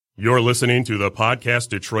You're listening to the Podcast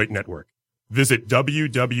Detroit Network. Visit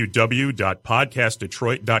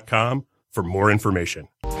www.podcastdetroit.com for more information.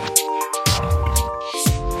 Come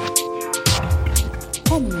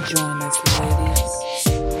and join us,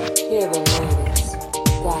 ladies. Hear the latest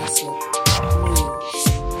gossip,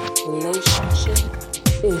 news, relationship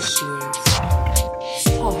issues.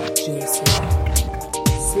 Talk juicy.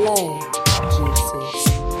 Slay juicy.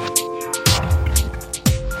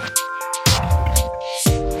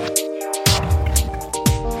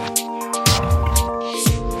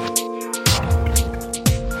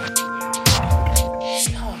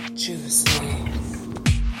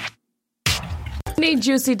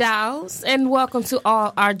 Juicy dolls, and welcome to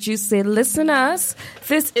all our juicy listeners.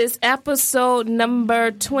 This is episode number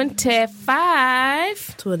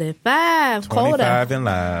 25. 25 and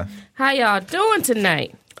live. How y'all doing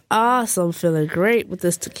tonight? Awesome, feeling great with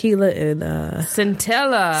this tequila and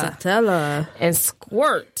Centella and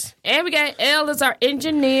Squirt. And we got Elle as our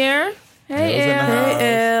engineer. Hey, Elle.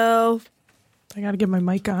 Hey, Elle. I gotta get my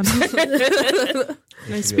mic on.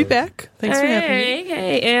 Nice to be back. Thanks for having me.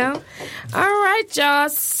 Hey, Elle. All right, y'all.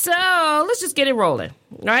 So let's just get it rolling,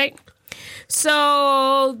 right?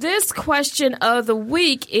 So this question of the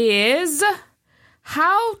week is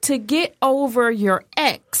how to get over your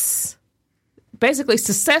ex, basically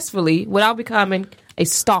successfully, without becoming a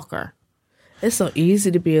stalker. It's so easy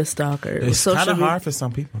to be a stalker. It's kind of hard for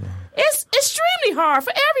some people, though. It's extremely hard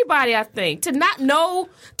for everybody, I think, to not know,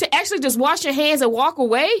 to actually just wash your hands and walk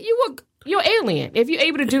away. You're alien if you're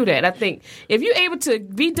able to do that. I think if you're able to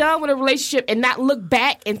be done with a relationship and not look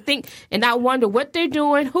back and think and not wonder what they're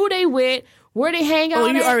doing, who they with, where they hang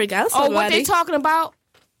out, you already got somebody. or what they talking about,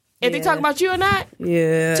 if they talking about you or not.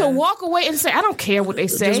 Yeah. To walk away and say, I don't care what they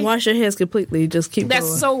say. Just wash your hands completely. Just keep That's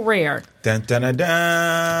going. so rare. Dun, dun, dun,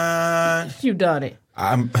 dun. You done it.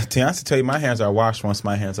 To be honest, to tell you, my hands are washed once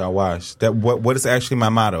my hands are washed. That what is actually my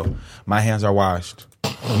motto? My hands are washed.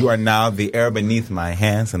 You are now the air beneath my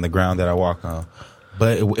hands and the ground that I walk on.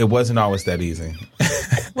 But it wasn't always that easy.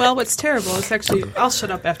 Well, what's terrible is actually, I'll shut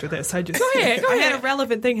up after this. Go ahead. I had a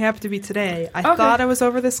relevant thing happen to me today. I thought I was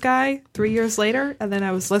over this guy 3 years later, and then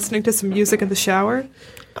I was listening to some music in the shower,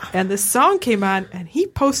 and this song came on, and he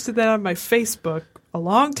posted that on my Facebook a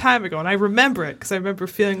long time ago, and I remember it because I remember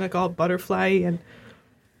feeling like all butterfly, and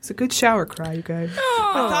it's a good shower cry, you guys.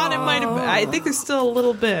 I thought it might have been. I think there's still a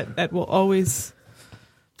little bit that will always...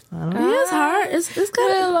 I don't know. It's hard. It's kind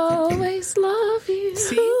We'll always love you.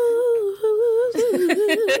 See?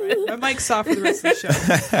 My mic's off for the rest of the show.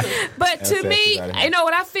 But to me, you know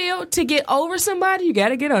what I feel? To get over somebody, you got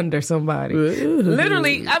to get under somebody.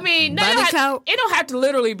 Literally, I mean, it don't have to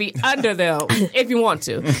literally be under them if you want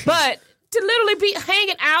to. But to literally be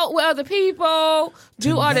hanging out with other people,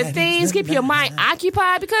 do other things, keep your mind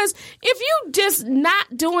occupied. Because if you just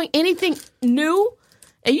not doing anything new,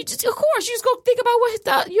 and you just, of course, you just go think about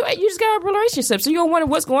what you just got a relationship, so you don't wonder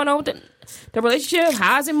what's going on with the relationship,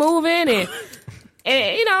 how's it moving, and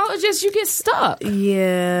you know, it's just you get stuck.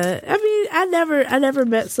 Yeah, I mean, I never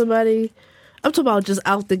met somebody. I'm talking about just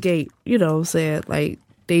out the gate. You know what I'm saying? Like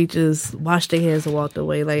they just washed their hands and walked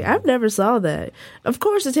away. Like I've never saw that. Of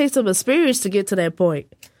course, it takes some experience to get to that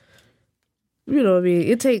point. You know what I mean?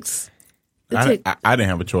 It takes. I didn't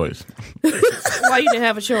have a choice. Why you didn't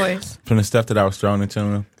have a choice? From the stuff that I was thrown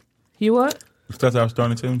into. You what? The stuff that I was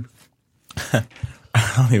thrown into? I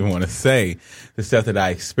don't even want to say the stuff that I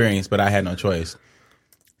experienced, but I had no choice.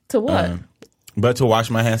 To what? But to wash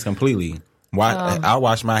my hands completely. I'll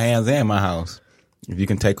wash my hands and my house. If you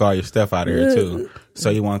can take all your stuff out of here, too. So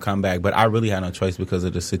you won't come back. But I really had no choice because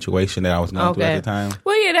of the situation that I was going through at the time.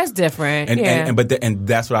 Well, yeah, that's different. And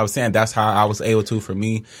that's what I was saying. That's how I was able to, for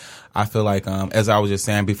me. I feel like, as I was just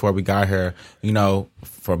saying before we got here, you know,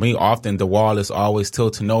 for me, often the wall is always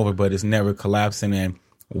tilting over, but it's never collapsing. And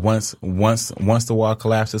once the wall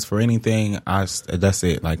collapses for anything, that's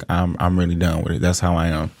it. Like I'm really done with it. That's how I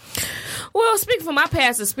am. Well, speaking from my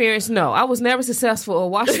past experience, no, I was never successful at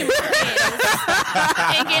washing my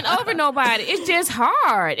hands and getting over nobody. It's just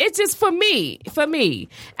hard. It's just for me. I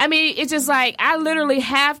mean, it's just like I literally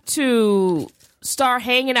have to start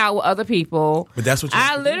hanging out with other people. But that's what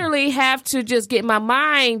I literally have to just get my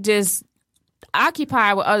mind just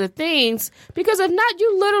occupied with other things, because if not,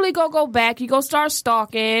 you literally go back, you go start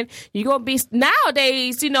stalking, you go be,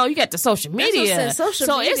 nowadays, you know, you got the social media, so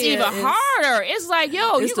it's even harder. It's like,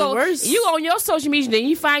 yo, you go on your social media, then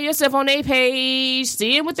you find yourself on their page,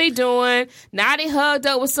 seeing what they doing. Now they hugged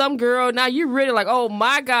up with some girl. Now you really like, oh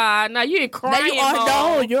my God, now you're crying.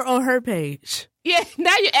 You're on her page. Yeah,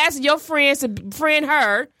 now you're asking your friends to friend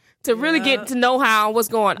her to really get to know what's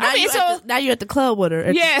going on. Now you're at the club with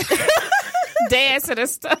her. Yeah. Dancing and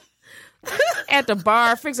stuff. at the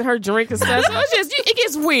bar fixing her drink and stuff. So it's just it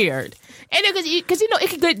gets weird, and because it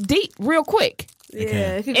can get deep real quick.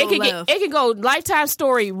 Yeah, it can go lifetime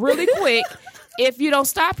story really quick if you don't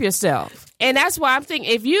stop yourself. And that's why I'm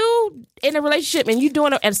thinking if you in a relationship and you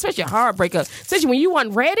doing and especially a hard breakup, especially when you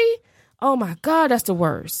weren't ready, oh my God, that's the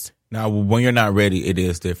worst. Now, when you're not ready, it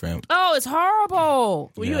is different. Oh, it's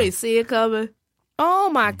horrible. When you ain't see it coming.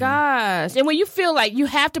 Oh my gosh. And when you feel like you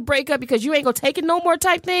have to break up because you ain't gonna take it no more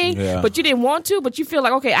type thing, but you didn't want to, but you feel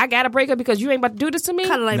like, okay, I gotta break up because you ain't about to do this to me.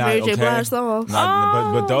 Kind of like Mary J. Blige song.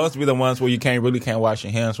 But those be the ones where you can't wash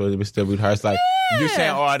your hands with it, but still be hurt. It's like, you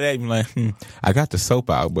saying all that, you're like, I got the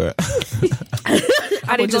soap out, but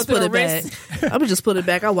I didn't just put it back. I'm gonna just put it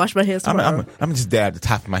back. I'll wash my hands tomorrow. I'm just there at the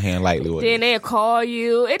top of my hand lightly with then they'll call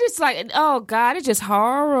you. It is like, oh God, it's just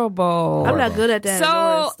horrible. I'm not good at that.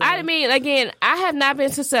 So, I mean, again, I have not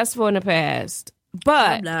been successful in the past.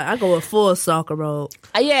 But I go with full stalker mode.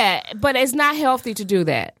 Yeah, but it's not healthy to do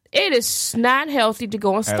that. It is not healthy to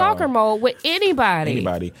go in stalker mode with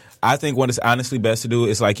anybody. I think what is honestly best to do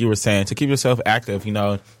is, like you were saying, to keep yourself active, you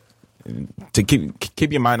know, to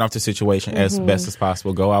keep your mind off the situation as best as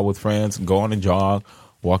possible. Go out with friends, go on a jog,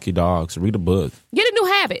 walk your dogs, read a book. Get a new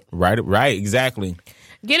habit. Right, exactly.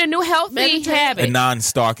 Get a new healthy habit. A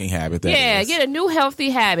non-stalking habit. Get a new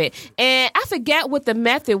healthy habit. And I forget what the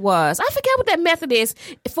method was. I forget what that method is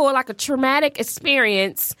for like a traumatic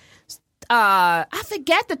experience. I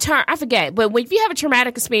forget the term. I forget. But if you have a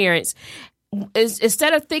traumatic experience,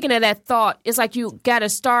 instead of thinking of that thought, it's like you got to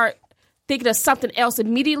start thinking of something else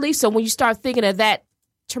immediately. So when you start thinking of that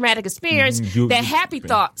traumatic experience, that happy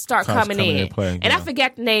thoughts start coming in. And I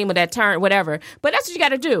forget the name of that term, whatever. But that's what you got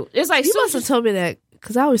to do. It's like you must have told me that.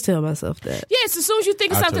 Because I always tell myself that. Yes, as soon as you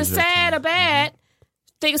think of something sad or bad,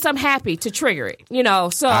 think of something happy to trigger it. You know,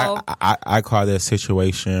 so I call that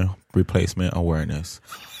situation replacement awareness.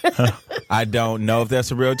 I don't know if that's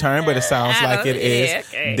a real term, but it sounds like it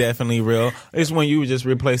is definitely real. It's when you just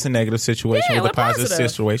replace a negative situation with a positive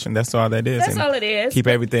situation. That's all that is. That's all it is. Keep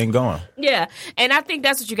everything going. Yeah, and I think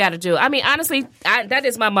that's what you got to do. I mean, honestly, that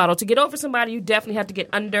is my motto. To get over somebody, you definitely have to get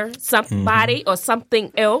under somebody or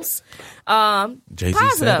something else.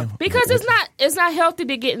 Positive, because it's not healthy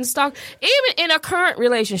to get in stalker. Even in a current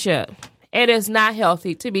relationship, it is not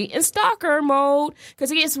healthy to be in stalker mode because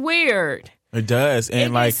it gets weird. It does,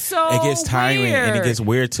 and it gets tiring, weird. And it gets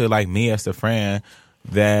weird to like me as a friend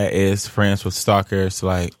that is friends with stalkers.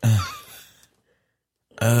 Like,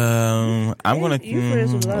 I'm gonna. You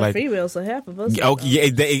friends with a lot of females, so half of us. Oh, yeah,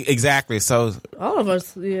 exactly. So all of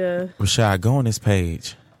us, yeah. Rashad, go on this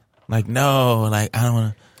page. Like, no, like I don't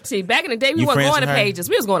want to. See, back in the day, we weren't going to pages.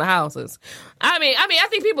 We was going to houses. I mean, I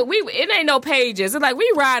think people, it ain't no pages. It's like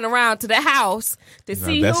we riding around to the house to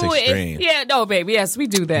see that's who extreme. it is. Yeah, no, baby. Yes, we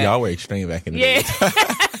do that. Y'all were extreme back in the day.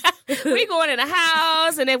 We going in the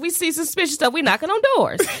house, and if we see suspicious stuff, we knocking on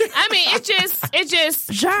doors. I mean, it just.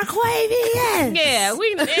 Jacquavian. Yeah,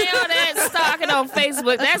 we all that stalking on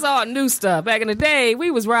Facebook. That's all new stuff. Back in the day, we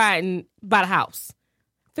was riding by the house.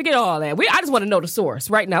 Forget all that. I just want to know the source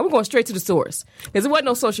right now. We're going straight to the source because there wasn't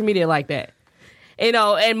no social media like that, you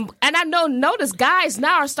know. And I notice guys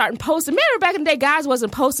now are starting posting. Remember back in the day, guys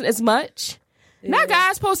wasn't posting as much. Yeah. Now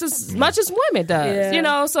guys post as much as women does, you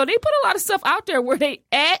know. So they put a lot of stuff out there where they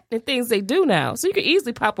at and things they do now. So you can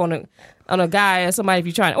easily pop on a guy or somebody if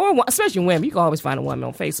you're trying, or especially women. You can always find a woman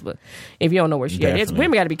on Facebook if you don't know where she is.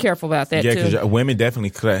 Women got to be careful about that too. Yeah, because women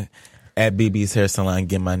definitely could at BB's hair salon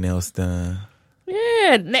get my nails done.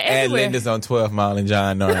 Yeah, and Linda's on 12 Mile and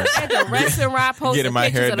John Norris. At the restaurant posting getting my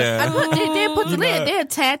hair done. They put the lid. They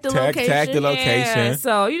tag the location. Tag the location. Yeah,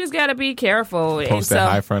 so you just got to be careful. Post that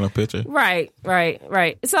high frontal picture. Right.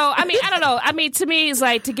 So, I mean, I don't know. I mean, to me, it's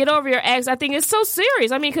like to get over your ex, I think it's so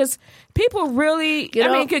serious. I mean, because people really,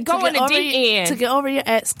 could go in the deep end. To get over your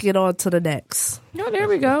ex, get on to the next. No, there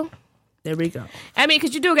we go. There we go. I mean,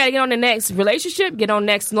 because you do got to get on the next relationship, get on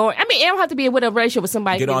next Lord. I mean, it don't have to be with a relationship with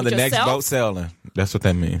somebody. Get on the next boat sailing. That's what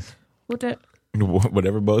that means. What that?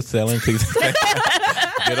 Whatever boat sailing. Get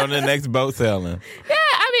on the next boat sailing. Yeah,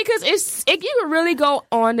 I mean, because you can really go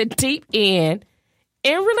on the deep end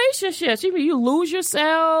in relationships. You lose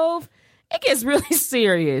yourself. It gets really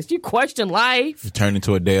serious. You question life. You turn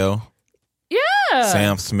into Adele. Yeah.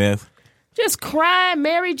 Sam Smith. Just crying,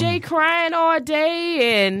 Mary J. crying all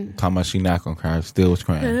day, and talking about she not gonna cry, still was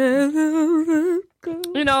crying. You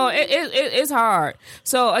know, it's hard.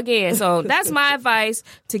 So again, that's my advice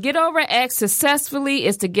to get over ex successfully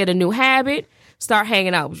is to get a new habit, start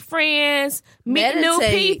hanging out with friends, meet new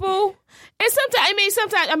people, and sometimes,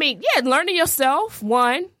 learning yourself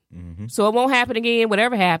one, so it won't happen again,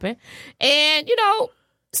 whatever happened, and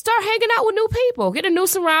start hanging out with new people. Get a new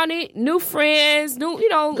surrounding, new friends, new,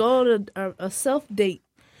 Go on a self date.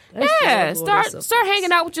 Start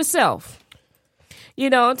hanging out with yourself.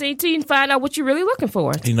 Until you can find out what you're really looking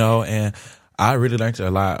for. And I really learned a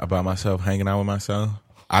lot about myself hanging out with myself.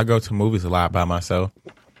 I go to movies a lot by myself.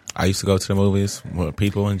 I used to go to the movies with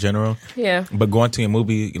people in general. Yeah. But going to a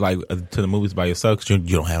movie, to the movies by yourself, because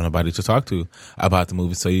you don't have nobody to talk to about the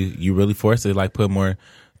movie. So you really forced to, put more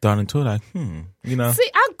thought into it.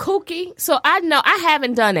 See, I'm kooky, so I know I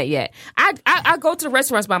haven't done it yet. I go to the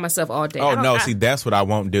restaurants by myself all day. Oh, no. See, that's what I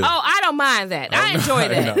won't do. Oh, I don't mind that. I enjoy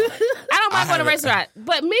that. No. I don't mind going to a restaurant.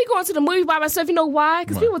 But me going to the movie by myself, you know why?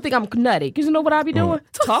 Because people think I'm nutty. Because you know what I be doing?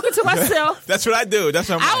 Talking to myself. That's what I do. That's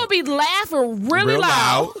what I would be laughing really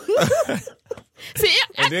loud. See,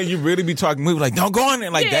 and then you really be talking movie like, don't go on there.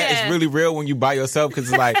 That is really real when you by yourself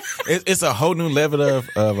because it's it's a whole new level of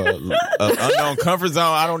unknown comfort zone.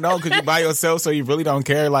 I don't know because you by yourself, so you really don't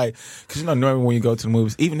care. Because normally when you go to the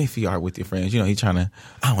movies, even if you are with your friends, you trying to,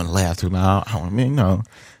 I don't want to laugh too loud. I want to, No,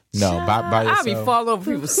 by yourself. I'll be falling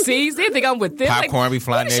over people's seats. They think I'm with them. Popcorn be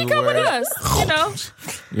flying everywhere. She come with us,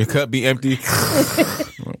 Your cup be empty.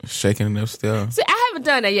 Shaking it up still. See, I haven't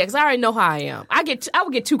done that yet because I already know how I am. I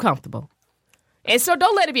would get too comfortable. And so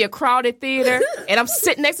don't let it be a crowded theater and I'm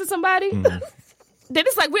sitting next to somebody. Then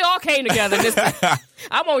it's like we all came together.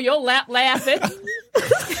 I'm on your lap laughing.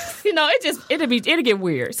 It'll get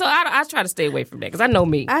weird. So I try to stay away from that because I know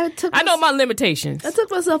me. I know my limitations. I took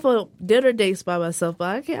myself on dinner dates by myself, but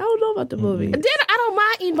I don't know about the movie. Dinner, I don't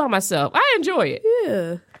mind eating by myself. I enjoy it.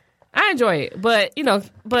 Yeah. I enjoy it. But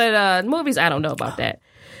movies, I don't know about that.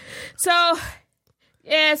 So,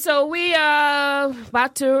 so we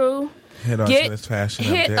about to hit this fashion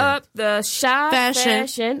hit up the Shy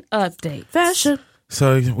Fashion update. Fashion.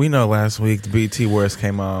 So we know last week the BET Awards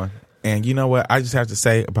came on, and you know what? I just have to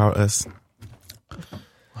say about us.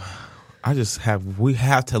 We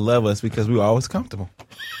have to love us because we were always comfortable.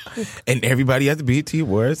 And everybody at the BET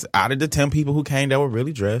Awards, out of the 10 people who came that were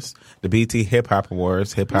really dressed, the BET Hip Hop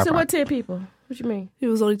Awards, You said what 10 people? What you mean? It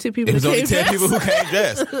was only 10 people. It was only 10 people who came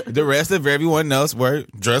dressed. The rest of everyone else were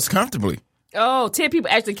dressed comfortably. Oh, 10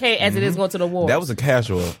 people actually came as it is going to the awards. That was a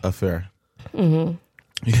casual affair. Mm-hmm.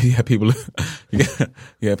 You had people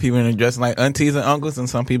in there dressing like aunties and uncles, and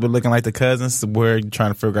some people looking like the cousins where you're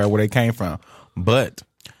trying to figure out where they came from. But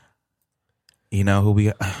you know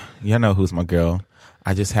y'all know who's my girl.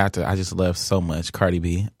 I just love so much Cardi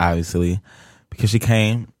B, obviously, because she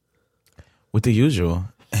came with the usual.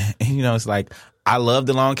 And it's like, I love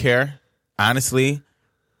the long hair, honestly,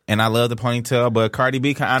 and I love the ponytail, but Cardi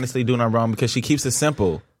B can honestly do no wrong because she keeps it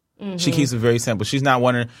simple. Mm-hmm. She keeps it very simple. She's not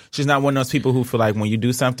one of those people who feel like when you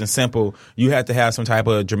do something simple, you have to have some type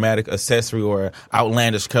of dramatic accessory or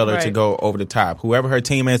outlandish color to go over the top. Whoever her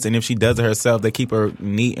team is, and if she does it herself, they keep her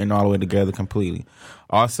neat and all the way together completely.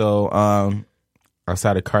 Also,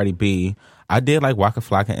 outside of Cardi B, I did like Waka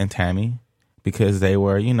Flocka and Tammy because they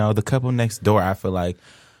were, the couple next door. I feel like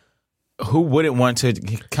who wouldn't want to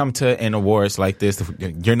come to an awards like this?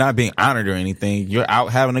 You're not being honored or anything. You're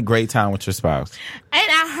out having a great time with your spouse. And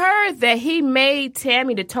I heard that he made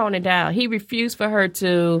Tammy to tone it down. He refused for her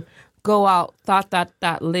to go out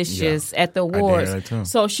licious at the awards.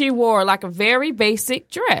 So she wore like a very basic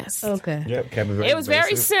dress. Okay. Yep, it was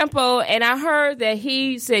very simple, and I heard that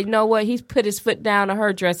he said, you know what, he's put his foot down on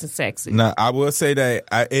her dressing sexy. Now, I will say that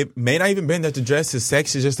it may not even been that the dress is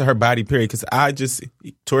sexy, just to her body, period, because I just,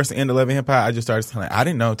 towards the end of Love and Hip Hop, I just started telling her, I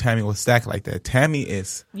didn't know Tammy was stacked like that. Tammy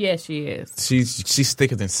is. Yes, she is. She's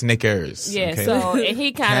thicker than Snickers. Yeah, okay? so, and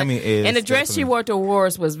he kind of, and the dress she wore at the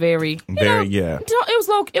awards was very,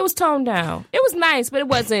 it was toned down. It was nice, but it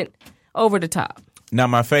wasn't over the top. Now,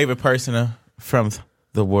 my favorite person from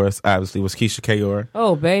the awards, obviously, was Keisha Kayor.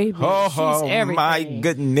 Oh, baby. Oh, she's everything. My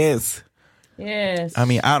goodness. Yes. I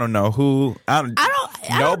mean, I don't know who.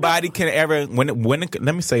 Nobody can ever.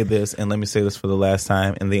 Let me say this, and let me say this for the last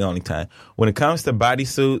time and the only time. When it comes to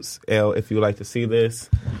bodysuits, Elle, if you like to see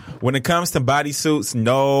this, when it comes to bodysuits,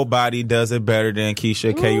 nobody does it better than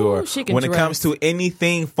Keisha Kayor. When it comes to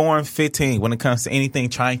anything form fitting, when it comes to anything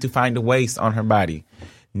trying to find a waist on her body,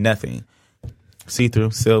 nothing. See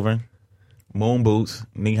through, silver, moon boots,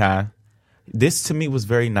 knee high. This to me was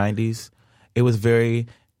very 90s. It was very.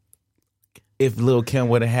 If Lil' Kim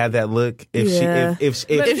would have had that look, if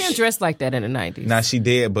Kim dressed like that in the 90s. Nah, she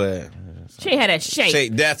did, but she ain't had that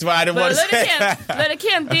shape. That's why I didn't want to say. Lil'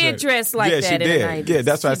 Kim did dress like that in the 90s. Yeah,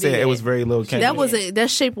 that's why I said it was very Lil' Kim. That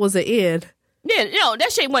shape was an end. Yeah,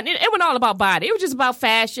 that shape wasn't. It wasn't all about body. It was just about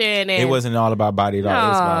fashion. And it wasn't all about body at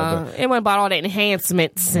all. It wasn't about all that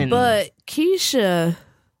enhancements. But Keisha,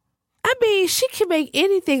 I mean, she can make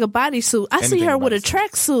anything a bodysuit. I see her with a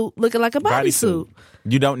tracksuit looking like a bodysuit.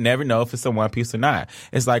 You don't never know if it's a one piece or not.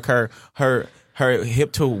 It's like her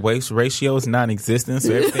hip to waist ratio is non-existent,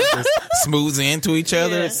 so everything just smooths into each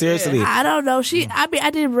other. Seriously, I don't know. I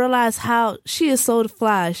didn't realize how she is so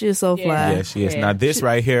fly. She is so fly. Yeah, she is. Now this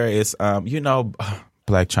right here is,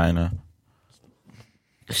 Black China.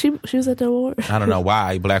 She was at the award. I don't know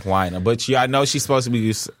why Black China, but I know she's supposed to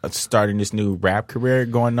be starting this new rap career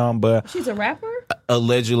going on. But she's a rapper.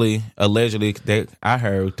 Allegedly, I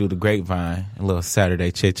heard through the grapevine, a little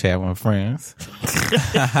Saturday chit chat with friends.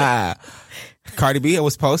 Cardi B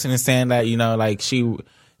was posting and saying that like she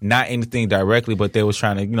not anything directly, but they was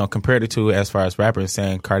trying to compare the two as far as rappers,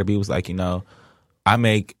 saying Cardi B was like I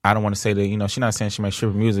don't want to say that, she's not saying she makes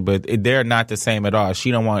stripper music, but they're not the same at all.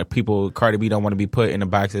 Cardi B don't want to be put in the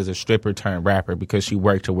box as a stripper turned rapper because she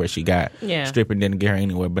worked to where she got. Yeah. Stripper didn't get her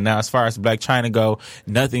anywhere. But now as far as Black China go,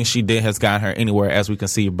 nothing she did has gotten her anywhere, as we can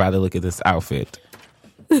see by the look at this outfit.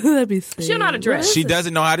 Let me see. She don't know how to dress. She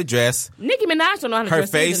doesn't know how to dress. Nicki Minaj don't know how to dress. Her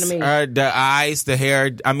face, the eyes, the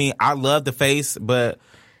hair. I mean, I love the face, but...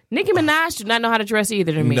 Nicki Minaj do not know how to dress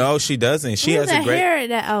either to me. No, she doesn't. She has a great hair in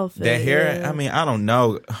that outfit. That hair, I mean, I don't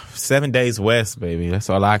know. 7 Days West, baby. That's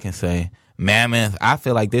all I can say. Mammoth. I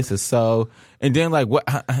feel like this is so. And then like what?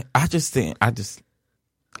 I just think I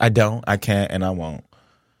can't, and I won't.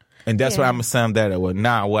 And that's what I'm gonna sum that up with.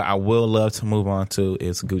 Now, what I will love to move on to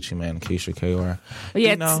is Gucci Mane and Keisha Kaur.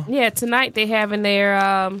 Yeah, tonight they having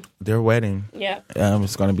their wedding. Yeah,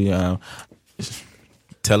 it's gonna be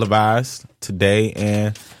televised today,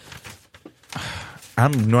 and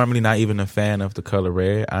I'm normally not even a fan of the color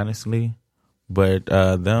red, honestly, but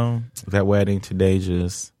that wedding today,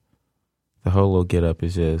 just the whole little get up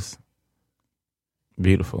is just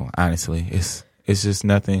beautiful. Honestly, it's just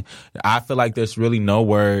nothing. I feel like there's really no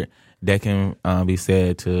word that can be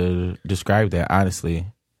said to describe that. Honestly,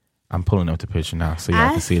 I'm pulling up the picture now so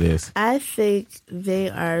y'all can see this. I think they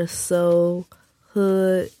are so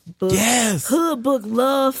hood book. Yes, hood book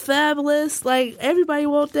love fabulous. Like everybody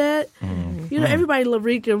want that. Mm-hmm. Everybody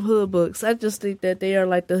read them hood books. I just think that they are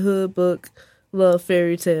like the hood book love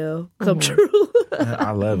fairy tale come true.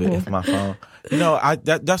 I love it. It's my phone.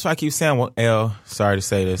 That's why I keep saying, well, L, sorry to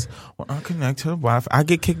say this, when I connect to the Wi-Fi, I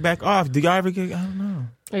get kicked back off. Do y'all ever get, I don't know.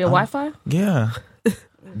 Your Wi-Fi? Yeah.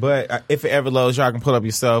 But if it ever loads, y'all can pull up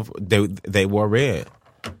yourself. They wore red.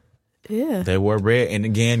 Yeah. They wore red. And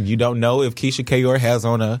again, you don't know if Keisha Kaur has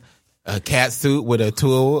on a cat suit with a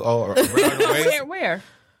tool or around the waist. Where?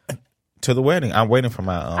 To the wedding. I'm waiting for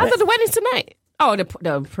my I thought the wedding's tonight. Oh, the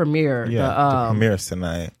premiere. Yeah, the premiere's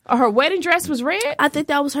tonight. Her wedding dress was red? I think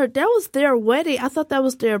that was that was their wedding. I thought that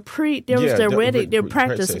was their wedding, their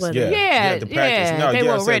practice wedding. Yeah, the practice. No, they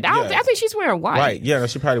wore red. I think she's wearing white. Right, yeah,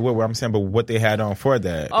 she probably would wear. I'm saying, but what they had on for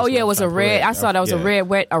that. Oh, yeah, it was a red. I saw that was a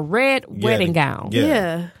red wedding gown.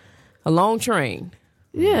 Yeah. A long train.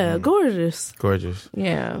 Yeah, gorgeous. Gorgeous.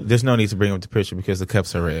 Yeah. There's no need to bring up the picture because the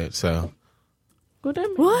cups are red, so...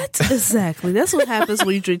 What? Exactly. That's what happens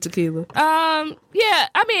when you drink tequila. Yeah,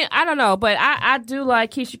 I mean, I don't know, but I do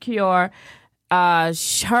like Keisha Kaur.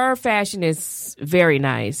 Her fashion is very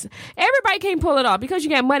nice. Everybody can't pull it off. Because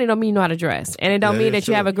you got money don't mean you know how to dress. And it don't mean that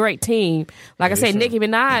you have a great team. Like I said, Nicki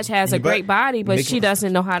Minaj has a great body, but she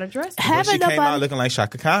doesn't know how to dress. She came out looking like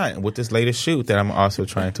Shaka Khan with this latest shoot that I'm also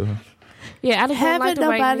trying to... Yeah, haven't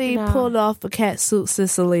nobody pulled off a cat suit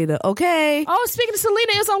since Selena, okay? Oh, speaking of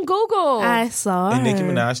Selena, it's on Google. I saw her. And Nicki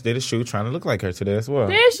Minaj did a shoot trying to look like her today as well.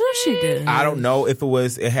 Did she did. I don't know if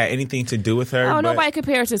it had anything to do with her. Oh, nobody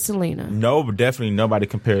compares to Selena. No, definitely nobody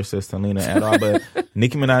compares to Selena at all. But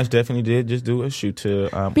Nicki Minaj definitely did just do a shoot to...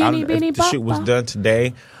 the shoot was done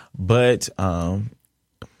today, but... here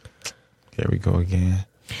we go again.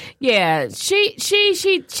 Yeah,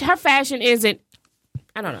 her fashion isn't...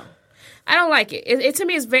 I don't know. I don't like it. It to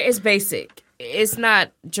me, it's basic. It's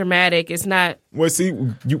not dramatic. It's not. Well, see,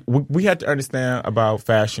 we have to understand about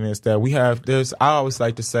fashion is that I always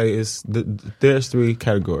like to say there's three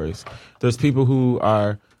categories. There's people who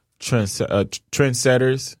are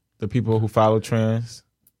trendsetters, the people who follow trends,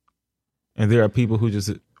 and there are people who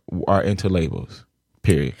just are into labels.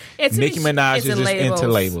 Period. Nicki Minaj is just into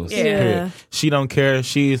labels. Yeah. Period. She don't care.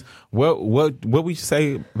 She's what we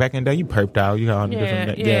say back in the day. You perped out. You got all the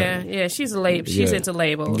different. Yeah. She's a label. She's into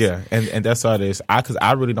labels. Yeah, and that's all it is. Because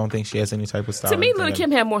I really don't think she has any type of style. To me, Lil' Kim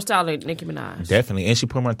had more style than Nicki Minaj. Definitely, and she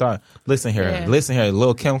put more thought. Listen here.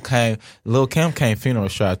 Lil' Kim came funeral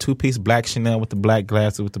shot, 2-piece black Chanel with the black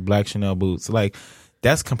glasses with the black Chanel boots. Like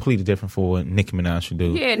That's completely different for what Nicki Minaj should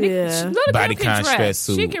do. Yeah, Little Body Kim can contrast dress.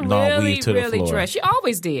 suit, She can long really, weave to the really floor. dress. She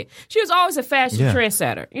always did. She was always a fashion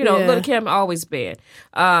trendsetter. You know, Yeah. Little Kim always been.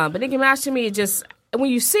 But Nicki Minaj to me, just when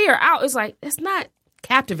you see her out, it's like it's not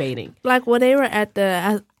captivating. Like when they were at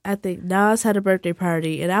I think Nas had a birthday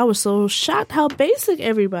party, and I was so shocked how basic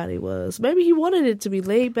everybody was. Maybe he wanted it to be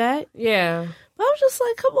laid back. Yeah. I was just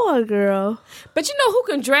like, come on, girl. But you know who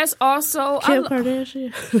can dress also? Kim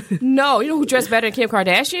Kardashian. No, you know who dressed better than Kim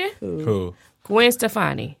Kardashian? Who? Gwen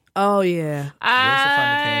Stefani. Oh, yeah.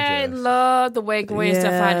 I dress. love the way Gwen Yeah.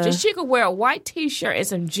 Stefani just she could wear a white t-shirt and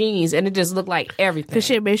some jeans and it just looked like everything. Because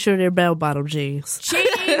she made sure they're bell-bottom jeans.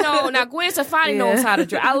 Now Gwen Stefani knows how to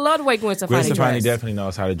dress. I love the way Gwen Stefani Gwen Stefani dress. definitely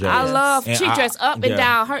knows how to dress. I love And she dressed up and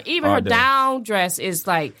down. Her all day. down dress is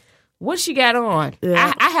like what she got on.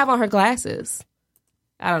 Yeah. I have on her glasses.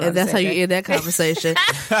 I don't know. And that's how you end that conversation.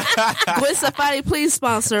 Gwen Stefani, please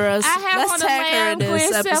sponsor us. I have Let's on the tag her in lamb this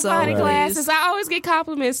Gwen episode. Stefani please. glasses. I always get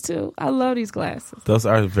compliments too. I love these glasses. Those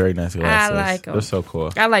are very nice glasses. I like 'em. They're so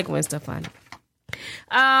cool. I like Gwen Stefani.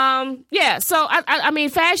 Yeah, so I mean,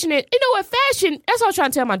 fashion is, you know what, fashion, that's what I'm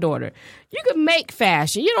trying to tell my daughter. You can make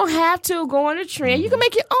fashion. You don't have to go on a trend. You can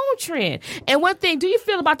make your own trend. And one thing, do you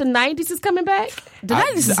feel about the 90s is coming back? The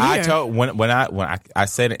 90s is I here. told when I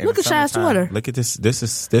said it. In Look the at Shai's summertime, sweater. Look at this. This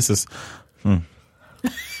is.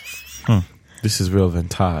 This is real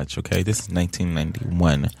vintage. Okay, this is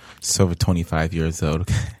 1991. It's over 25 years old.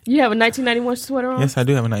 Okay? You have a 1991 sweater on? Yes, I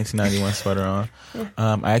do have a 1991 sweater on.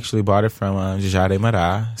 I actually bought it from Jade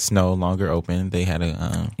Marat. It's no longer open. They had a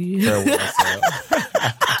farewell sale.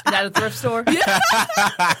 Is that a thrift store?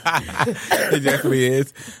 It definitely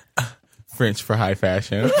is. French for high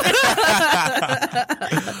fashion.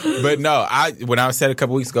 But no, when I said a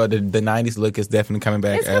couple weeks ago, the 90s look is definitely coming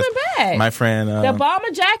back. It's coming back. My friend. The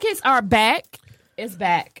bomber jackets are back. It's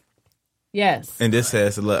back. Yes. And this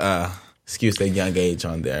says, excuse the young age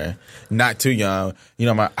on there. Not too young. You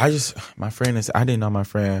know, my friend is, I didn't know my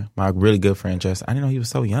really good friend, Jess, I didn't know he was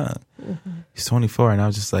so young. Mm-hmm. He's 24, and I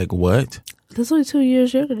was just like, what? That's only 2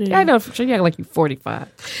 years younger than you. Yeah, I know for sure. You act like you're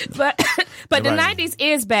 45. But the right. 90s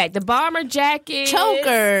is back. The bomber jacket.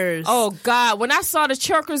 Chokers. Oh, God. When I saw the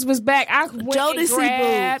chokers was back, I went Jodeci and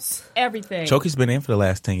grabbed boots. everything. Choker's been in for the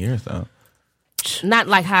last 10 years, though. Not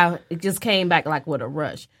like how it just came back like with a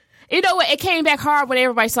rush. You know what? It came back hard when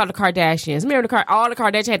everybody saw the Kardashians. Remember all the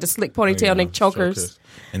Kardashians had the slick ponytail and the chokers.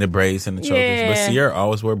 And the braids and the chokers. Yeah. But Sierra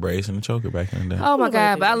always wore braids and the choker back in the day. Oh my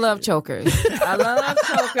God, but I love chokers. I love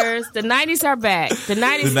chokers. The 90s are back. The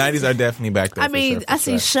 90s are definitely back there. I mean, I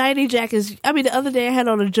see shiny jackets. I mean, the other day I had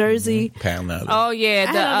on a jersey. Pam Nelly. Oh yeah,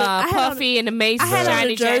 I the had puffy and the Macy's I had on a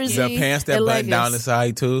shiny jersey. jacket. The pants that and button down leggings. the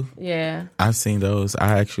side too. Yeah. I've seen those.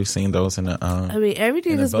 I actually seen those in the. I mean,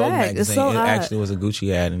 everything in the is Vogue back. magazine. It's so it odd. actually was a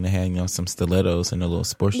Gucci ad, and they had some stilettos and a little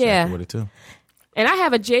sports Yeah. jacket with it too. And I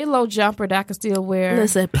have a J-Lo jumper that I can still wear.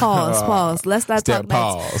 Listen, pause. Let's not talk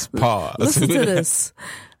Pause. Listen to this.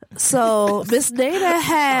 So Miss Nada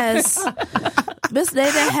has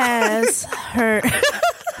her.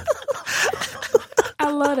 I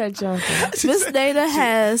love that jumper. Miss Nada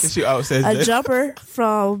has She always says a that. jumper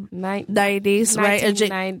from 90s, right?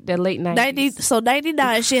 The late 90s. 90, so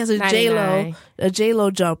 99, she has a 99. J-Lo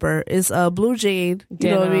jumper. It's a blue jean, you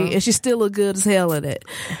know what I mean? Denim. And she still look good as hell in it.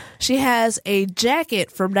 She has a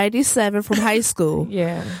jacket from 97 from high school.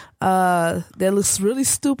 Yeah. That looks really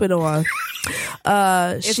stupid on.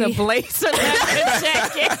 It's a blazer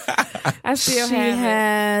jacket. I still She have it.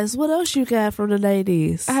 has, what else you got from the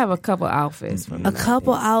 90s? I have a couple outfits from A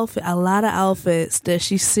lot of outfits that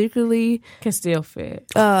she secretly, can still fit.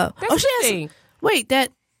 That's That's she the has, thing. wait, that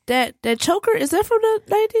choker, is that from the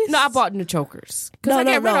 90s? No, I bought new chokers. No, I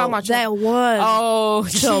get rid of all my chokers. that one. Oh,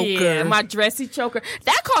 choker. yeah, my dressy choker.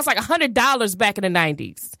 That cost like $100 back in the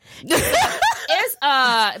 90s. It's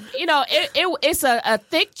it's a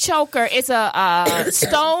thick choker. It's a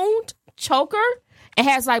stoned choker. It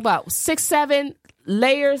has like about 6-7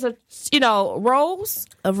 layers of rolls.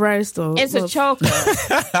 Of rhinestone. It's a choker.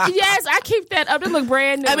 Yes, I keep that up. It look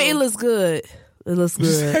brand new. I mean, it looks good.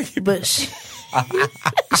 But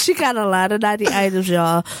she got a lot of 90 items,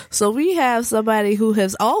 y'all. So we have somebody who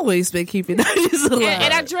has always been keeping 90s alive.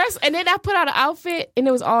 and I dressed, and then I put out an outfit, and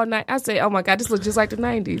it was all night. I said, "Oh my God, this looks just like the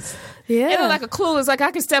 '90s." Yeah. It looked like a Clueless. Like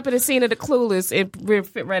I could step in the scene of the Clueless and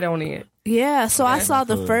fit right on in. Yeah, so I saw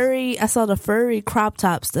the furry crop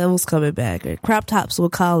tops that was coming back. Crop tops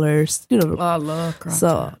with collars, Oh, I love crop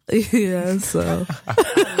So yeah, so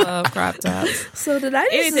I love crop tops. so the 90s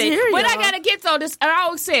is Anything. here, But I y'all. gotta get though this. I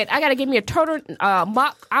always said I gotta give me a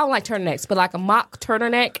mock. I don't like turtlenecks, but like a mock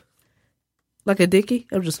turtleneck Like a dickie.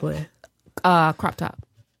 I'm just playing. crop top.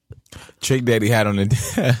 Trick Daddy had on a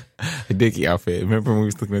Dickie outfit. Remember when we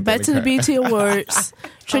was looking at Back to the BT Awards.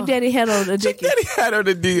 Trick Daddy had on a Dickie. Trick Daddy had on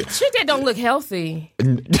a Dickie. Trick Daddy don't look healthy. He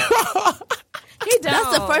don't.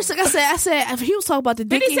 That's the first thing I said. I said he was talking about the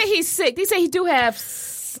Dickie. But he said he's sick. He said he do have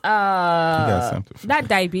not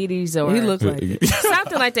diabetes or he looked like it.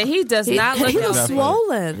 something like that. He does not look he looks healthy.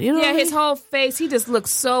 swollen. You know, Yeah, his whole face. He just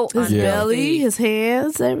looks so his unhealthy. belly, his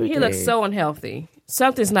hands, everything. He looks so unhealthy.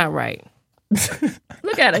 Something's not right.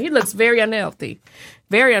 Look at him. He looks very unhealthy.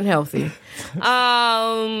 Very unhealthy. Okay,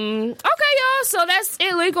 y'all. So that's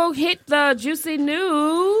it. We go hit the juicy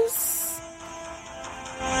news.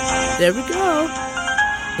 There we go.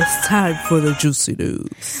 It's time for the juicy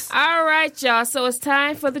news. All right, y'all. So it's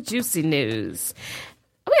time for the juicy news.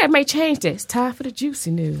 I may change this. It's time for the juicy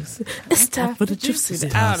news. It's time for the juicy news.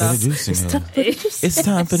 It's time for the juicy news. It's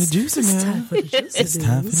time for the juicy news. It's time for the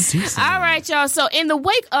juicy news. All right, y'all. So in the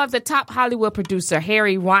wake of the top Hollywood producer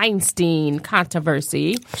Harry Weinstein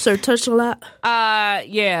controversy, Sir touched a lot.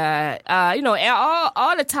 You know,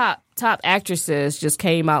 all the top actresses just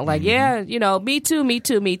came out like, yeah, you know, me too, me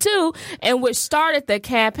too, me too, and which started the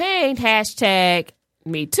campaign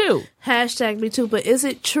 #Me Too. #Me Too. But is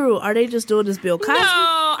it true? Are they just doing this Bill Cosby? No,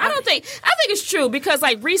 I don't think. I think it's true because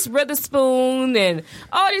like Reese Witherspoon and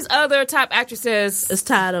all these other top actresses is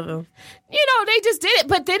tired of him. You know, they just did it.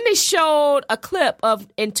 But then they showed a clip of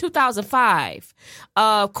in 2005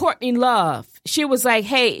 of Courtney Love. She was like,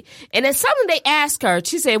 hey, and then something they asked her.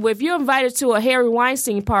 She said, well, if you're invited to a Harry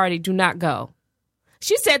Weinstein party, do not go.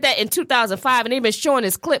 She said that in 2005, and they've been showing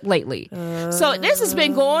this clip lately. So this has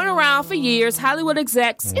been going around for years. Hollywood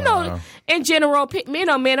execs, you know, in general, you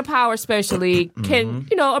know, men of power especially, can,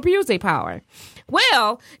 you know, abuse their power.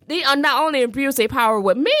 Well, they are not only abuse their power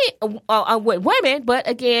with men, with women, but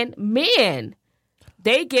again, men,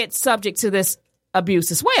 they get subject to this abuse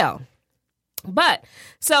as well. But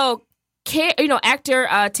so, you know, actor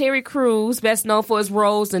Terry Crews, best known for his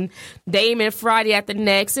roles in Damon, Friday After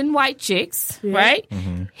Next, and White Chicks, right?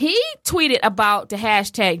 Mm-hmm. He tweeted about the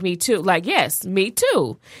 #Me Too. Like, yes, me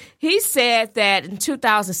too. He said that in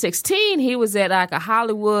 2016, he was at like a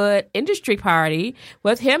Hollywood industry party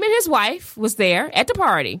with him and his wife was there at the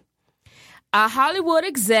party. A Hollywood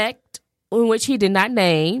exec, in which he did not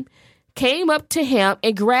name, came up to him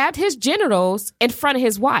and grabbed his genitals in front of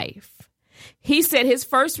his wife. He said his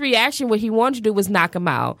first reaction, what he wanted to do was knock him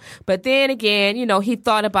out. But then again, you know, he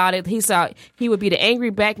thought about it. He thought he would be the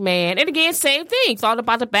angry black man. And again, same thing. Thought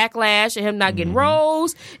about the backlash and him not getting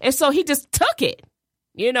roles. And so he just took it,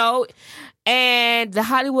 you know. And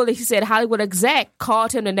he said Hollywood exec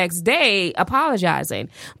called him the next day apologizing.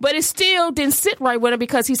 But it still didn't sit right with him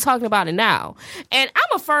because he's talking about it now. And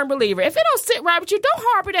I'm a firm believer. If it don't sit right with you, don't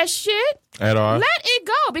harbor that shit. At all. Let it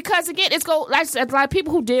go, because again, it's like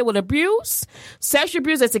people who deal with abuse, sexual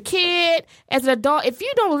abuse as a kid, as an adult. If you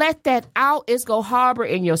don't let that out, it's gonna harbor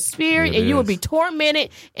in your spirit, and you will be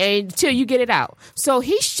tormented until you get it out. So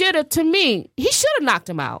he should have knocked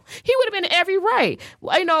him out. He would have been every right.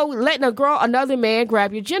 You know, letting another man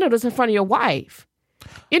grab your genitals in front of your wife.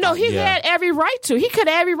 You know, he had every right to. He could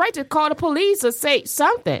have every right to call the police or say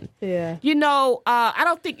something. Yeah. You know, I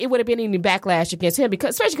don't think it would have been any backlash against him,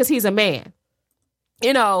 especially because he's a man.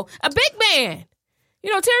 You know, a big man.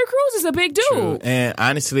 You know, Terry Crews is a big dude. True. And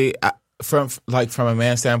honestly, from a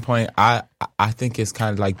man's standpoint, I think it's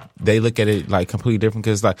kind of like they look at it like completely different,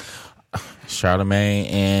 because like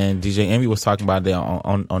Charlamagne and DJ Envy was talking about that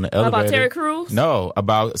on the elevator. About Terry Crews? No,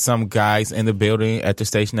 about some guys in the building at the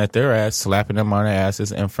station that they're at slapping them on their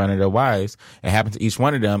asses in front of their wives. It happened to each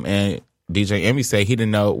one of them, and DJ Envy said he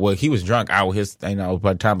didn't know. Well, he was drunk out with his, you know,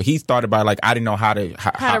 by the time, but he thought about like, I didn't know how to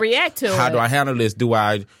react to it. How do I handle this? Do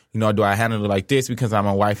I handle it like this because I'm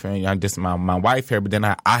a wife and this is my wife here? But then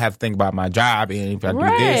I have to think about my job, and if I do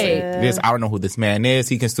this, I don't know who this man is.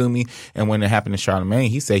 He can sue me. And when it happened to Charlamagne,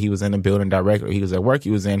 he said he was in the building directly. He was at work.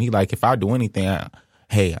 He was in. He like, if I do anything,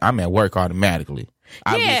 I'm at work automatically.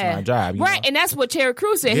 I lose my job. You know? And that's what Terry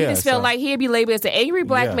Crews said. He just felt like he'd be labeled as the angry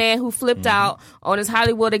black man who flipped out on his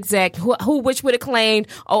Hollywood exec, which would have claimed,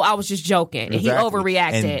 "Oh, I was just joking," and he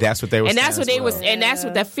overreacted. And that's what they were. And that's what they was. And that's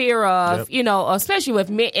what the fear of, you know, especially with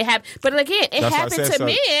men. It happened. But again, it happened to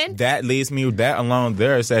men. That leads me. That alone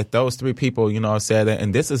there is that those three people, you know, said that,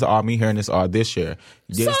 and this is all me hearing this all this year.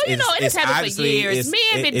 So you know, it's happened for years.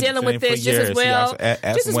 Men been dealing with this just as well,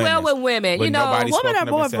 with women. You know, women are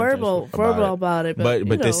more verbal about it.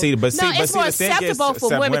 But see, it's more acceptable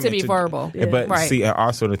for women to be verbal. But see, and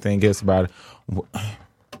also the thing is about it,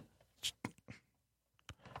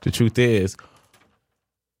 the truth is,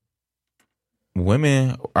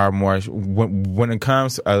 women are more when it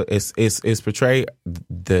comes. It's portrayed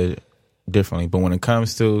differently. But when it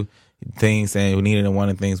comes to things and needing and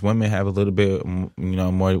wanting things, women have a little bit,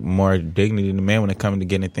 more dignity than men when it comes to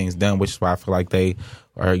getting things done, which is why I feel like they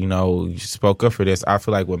are, spoke up for this. I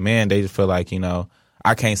feel like with men, they just feel like,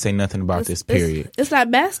 I can't say nothing about this, period. It's not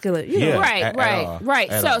masculine. Yeah,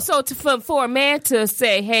 right. So for a man to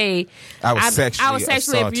say, hey, I was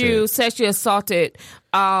sexually abused, sexually assaulted,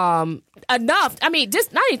 enough. I mean,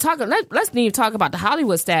 just not even talking. Let's even talk about the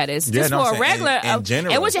Hollywood status. Yeah, just for a regular, in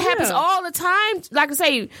general, and which it happens all the time. Like I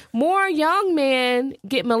say, more young men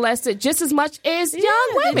get molested just as much as young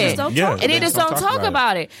women, they just don't talk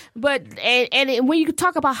about it. But and when you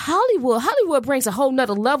talk about Hollywood brings a whole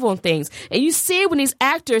nother level on things, and you see when these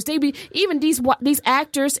actors, these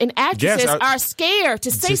actors and actresses are scared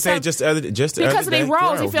to say something just because of their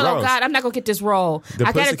roles. They feel, oh God, I'm not gonna get this role. The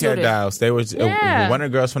I gotta do Pussycat Dolls. They were one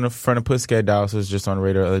of the girls from the Pussycat Dolls was just on the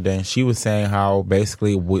radio the other day, and she was saying how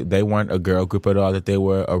basically they weren't a girl group at all, that they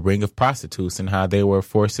were a ring of prostitutes, and how they were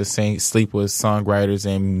forced to sleep with songwriters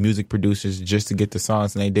and music producers just to get the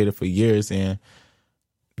songs, and they did it for years. And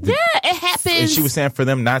it happens. And she was saying for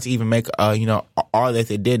them not to even make all that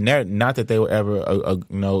they did, not that they were ever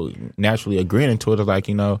naturally agreeing to it. Like,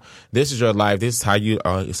 this is your life, this is how you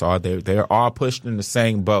it's all they're all pushed in the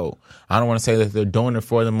same boat. I don't want to say that they're doing it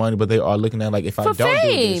for the money, but they are looking at, like, if I don't do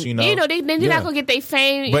this, they're not gonna get their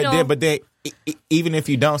fame. But they even if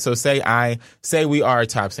you don't, so say we are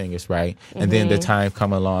top singers, right? And then the time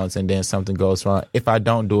comes along, and then something goes wrong. If I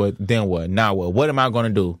don't do it, then what? Now what? What am I going to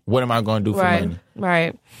do? What am I going to do for money?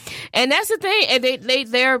 Right, and that's the thing, and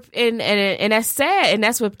they're and that's sad, and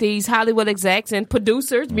that's what these Hollywood execs and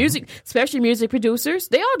producers, especially music producers,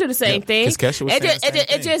 they all do the same thing. It's just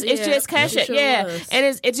Kesha,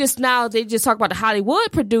 and it's just now they just talk about the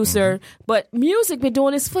Hollywood producer, but music been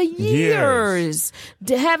doing this for years,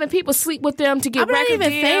 having people sleep with them to get record deals. I'm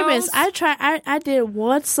not even famous. I did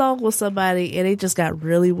one song with somebody, and it just got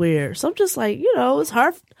really weird. So I'm just like, it's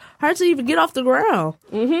hard to even get off the ground.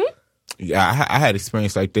 Mm-hmm. Yeah, I had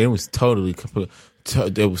experience like that. It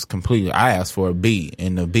was completely. I asked for a beat,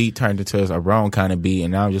 and the beat turned into a wrong kind of beat,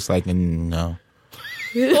 and I was just like, no.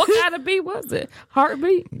 What kind of beat was it?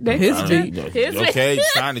 Heartbeat? His beat. Okay,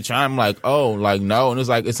 trying. I'm like, no, and it's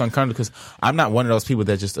like, it's uncomfortable because I'm not one of those people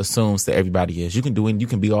that just assumes that everybody is. You can do it. You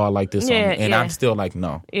can be all like this, and I'm still like,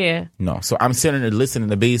 no, no. So I'm sitting there listening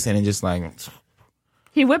to the beats, and just like,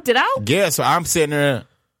 he whipped it out. Yeah, so I'm sitting there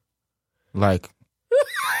like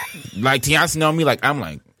Tiana know me, like I'm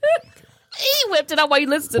like. He whipped it out while you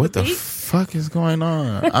listened to what the beat. What the fuck is going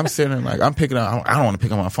on? I'm sitting there like, I'm picking up. I don't want to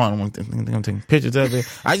pick up my phone. I'm taking pictures of it.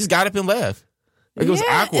 I just got up and left. Like, it was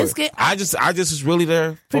awkward. I just was really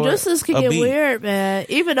there. Producers can get weird, man.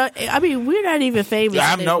 Even though, we're not even famous.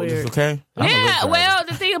 Yeah, I know. Okay. Well,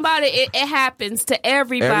 the thing about it happens to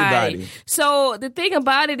everybody. So the thing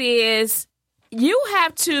about it is, you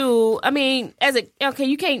have to,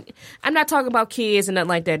 you can't, I'm not talking about kids and nothing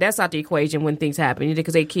like that. That's not the equation when things happen,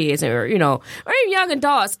 because they kids or even young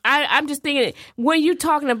adults. I'm just thinking, when you're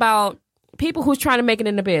talking about people who's trying to make it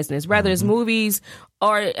in the business, whether it's movies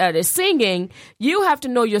or the singing, you have to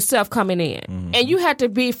know yourself coming in. And you have to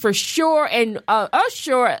be for sure and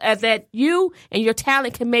assured that you and your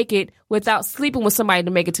talent can make it without sleeping with somebody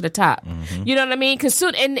to make it to the top. You know what I mean? Because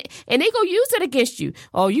soon, and they gonna use it against you.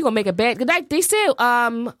 Oh, you gonna make a bad. Like they said,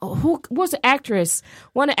 who was the actress?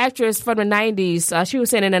 One of the actresses from the 90s. She was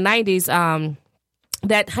saying in the 90s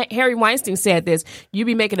that Harry Weinstein said this: you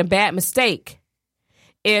be making a bad mistake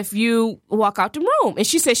if you walk out the room. And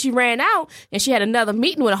she said she ran out and she had another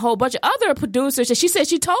meeting with a whole bunch of other producers, and she said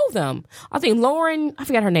she told them. I think Lauren, I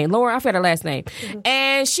forgot her name. Lauren, I forgot her last name.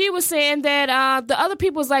 And she was saying that the other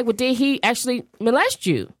people was like, well, did he actually molest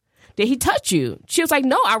you? Did he touch you? She was like,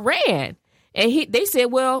 no, I ran. And they said,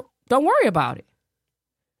 well, don't worry about it.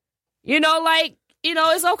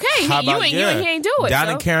 It's okay. He ain't do it.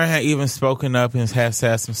 Donna Karen had even spoken up and has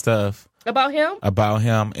said some stuff. About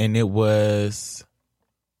him? And it was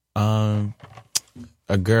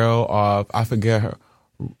a girl of, I forget her,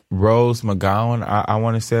 Rose McGowan, I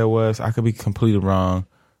want to say it was. I could be completely wrong.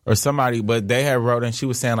 Or somebody, but they had wrote, and she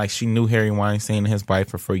was saying like she knew Harry Weinstein and his wife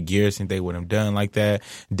for years, and they would have done that.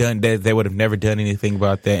 They would have never done anything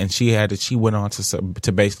about that. And she went on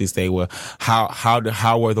to basically say, well,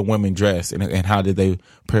 how were the women dressed, and how did they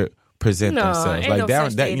present themselves? Like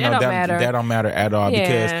that don't matter at all.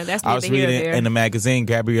 Yeah, because I was reading in the magazine,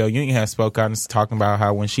 Gabrielle Union had spoke out and talking about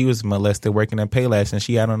how when she was molested working at Payless, and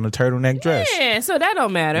she had on a turtleneck dress. Yeah, so that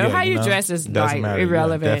don't matter. How you dress is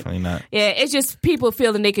irrelevant. Yeah, definitely not. Yeah, it's just people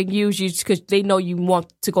feeling they can use you because they know you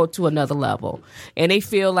want to go to another level, and they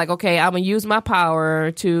feel like, okay, I'm gonna use my power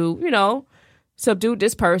to subdue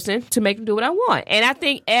this person to make them do what I want. And I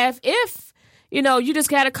think if you just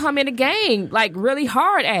got to come in the game like really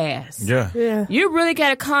hard ass. Yeah. You really got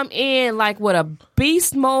to come in like with a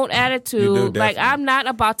beast mode attitude. Like, I'm not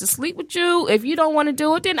about to sleep with you. If you don't want to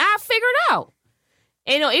do it, then I'll figure it out.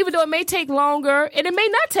 And, when it may take longer, and it may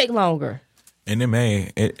not take longer. And it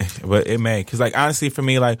may. Because, like, honestly, for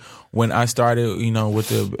me, like, when I started,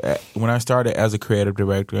 when I started as a creative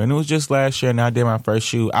director, and it was just last year, and I did my first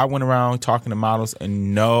shoot, I went around talking to models,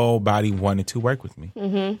 and nobody wanted to work with me.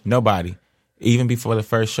 Mm-hmm. Nobody. Even before the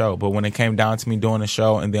first show. But when it came down to me doing the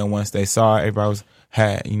show, and then once they saw it, everybody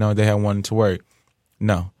they had wanted to work.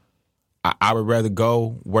 No. I would rather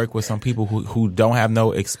go work with some people who don't have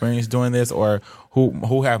no experience doing this, or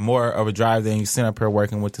who have more of a drive than you sit up here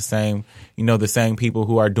working with the same people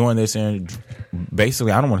who are doing this. And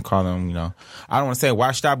basically, I don't want to call them, I don't want to say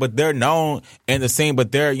washed out, but they're known in the scene,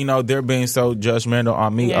 but they're being so judgmental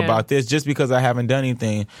on me about this just because I haven't done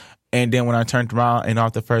anything. And then when I turned around and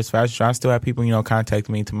off the first fashion show, I still have people, contact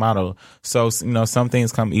me to model. So, some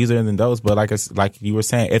things come easier than those. But like you were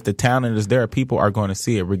saying, if the talent is there, people are going to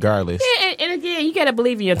see it regardless. Yeah, and again, you got to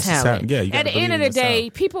believe in your talent. Yeah, at the end of the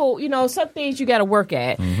day, people, some things you got to work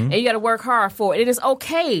at, and you got to work hard for it. It is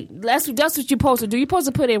okay. That's what you're supposed to do. You're supposed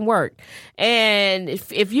to put in work. And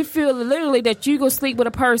if you feel literally that you go sleep with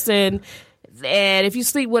a person, and if you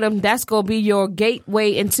sleep with them, that's going to be your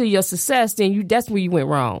gateway into your success, then that's where you went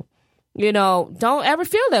wrong. Don't ever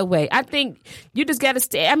feel that way. I think you just got to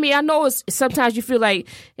stay. I mean, I know sometimes you feel like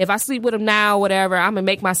if I sleep with him now, whatever, I'm going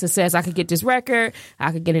to make my success. I could get this record.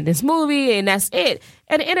 I could get in this movie, and that's it.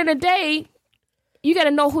 At the end of the day, you got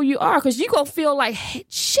to know who you are, because you going to feel like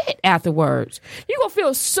shit afterwards. You going to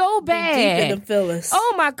feel so bad. Deep in the feelings.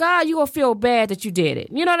 Oh, my God, you going to feel bad that you did it.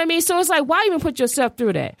 You know what I mean? So it's like, why even put yourself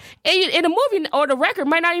through that? And the movie or the record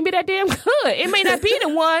might not even be that damn good. It may not be the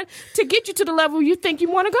one to get you to the level you think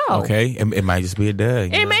you want to go. Okay, it might just be a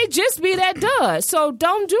dud. It may just be that dud. So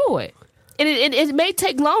don't do it. And it may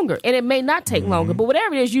take longer, and it may not take longer. But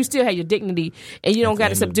whatever it is, you still have your dignity, and you don't got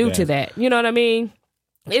to subdue to that. You know what I mean?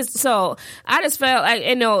 So I just felt like,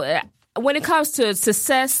 when it comes to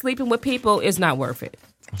success, sleeping with people is not worth it.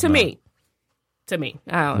 To me. It ain't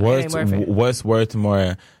worth it. What's worth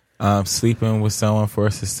more, sleeping with someone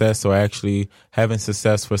for success, or actually having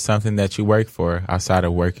success for something that you work for outside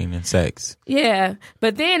of working and sex? Yeah.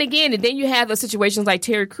 But then again, you have those situations like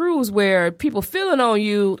Terry Crews where people feeling on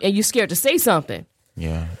you and you're scared to say something.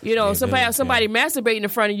 Yeah. Somebody masturbating in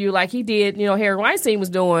front of you like he did, Harry Weinstein was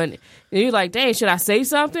doing. And you're like, dang, should I say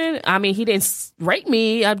something? I mean, he didn't rape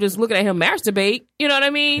me. I'm just looking at him masturbate. You know what I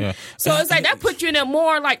mean? Yeah. So it's like that puts you in a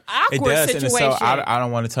more like awkward situation. And so I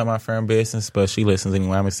don't want to tell my friend business, but she listens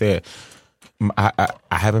anyway. I'm gonna say it. I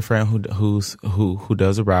have a friend who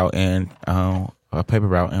does a route, and a paper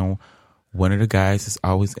route, and one of the guys is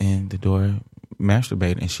always in the door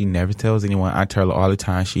masturbating, and she never tells anyone. I tell her all the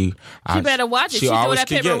time. She better watch it. She do that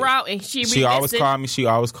paper route, and she always call me. She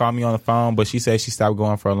always call me on the phone, but she said she stopped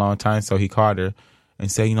going for a long time. So he called her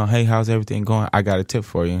and said, hey, how's everything going? I got a tip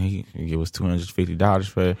for you. And he gave us $250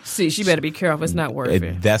 for it. See, she better be careful. It's not worth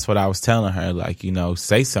it. That's what I was telling her. Like,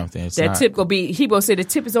 say something. Tip will be, he will say the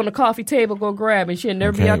tip is on the coffee table, go grab it. She'll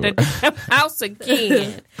never be out that house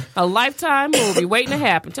again. A Lifetime movie waiting to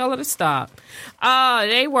happen. Tell her to stop.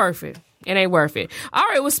 It ain't worth it. It ain't worth it. All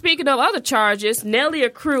right, well, speaking of other charges, Nelly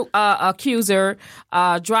accuser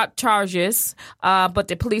dropped charges, but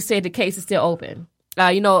the police said the case is still open.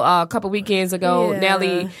 A couple weekends ago,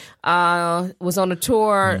 Nelly was on a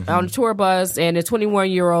tour, on a tour bus, and a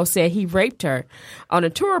 21-year-old said he raped her on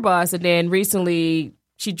a tour bus, and then recently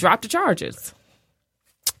she dropped the charges.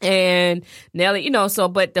 And Nelly,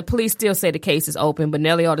 but the police still say the case is open, but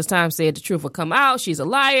Nelly all this time said the truth will come out. She's a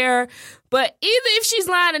liar. But either if she's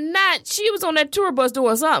lying or not, she was on that tour bus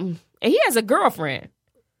doing something. And he has a girlfriend.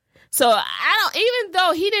 So even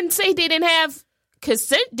though he didn't say they didn't have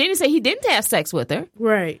consent, didn't say he didn't have sex with her.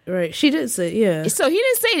 Right. She didn't say, yeah. So he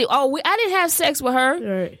didn't say, I didn't have sex with her.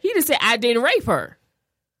 Right. He just said, I didn't rape her.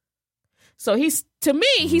 So he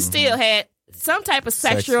still had some type of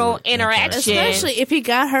sexual interaction. Especially if he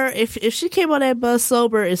got her, if she came on that bus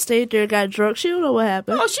sober and stayed there and got drunk, she don't know what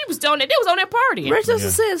happened. Oh, she was doing it. They was on that party. Right, that's what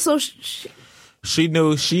I said. So she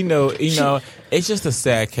knew, it's just a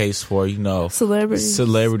sad case for,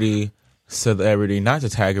 celebrity, not to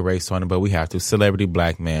tag a race on it, but we have to. Celebrity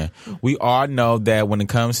black man. We all know that when it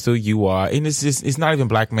comes to and it's not even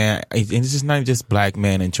black man, and it's just not just black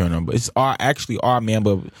men in general, but it's all men,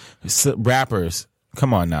 but rappers.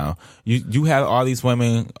 Come on now. You have all these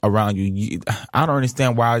women around you. I don't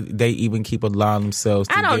understand why they even keep allowing themselves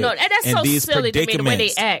to I don't know. That's so silly to me, the way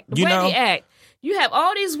they act. They act. You have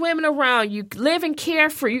all these women around you, living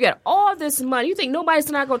carefree. You got all this money. You think nobody's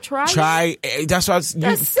not going to try? That's what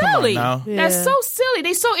That's silly. Yeah. That's so silly.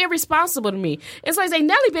 They so irresponsible to me. It's like they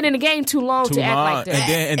Nelly been in the game too long to act like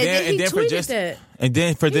that. And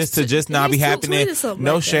then for this to just not be happening,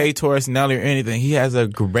 no like shade towards Nelly or anything. He has a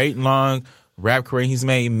great long rap career. He's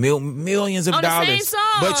made millions of On the dollars. same song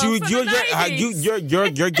But from the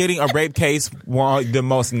 90s. you're getting a rape case while the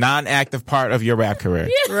most non-active part of your rap career.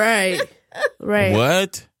 Right.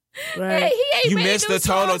 What? Right. Hey, he ain't You made missed new the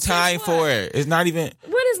total songs time since for what? it. It's not even.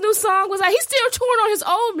 When his new song was out, he's still touring on his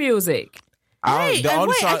old music. I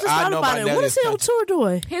just thought about it. What is he on tour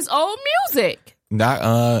doing? His old music.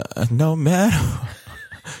 Not no matter.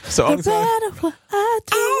 So No matter what I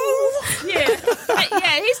do.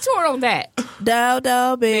 Yeah, he's touring on that.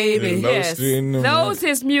 Down, baby. Yes, those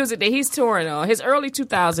his music that he's touring on. His early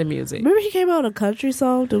 2000 music. Remember he came out with a country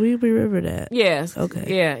song? Do we remember that? Yes.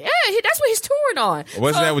 Okay. Yeah. That's what he's touring on.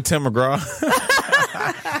 Wasn't that with Tim McGraw?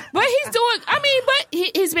 But he's doing. I mean, but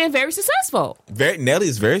he's been very successful.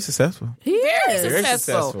 Nelly's very successful. Very Very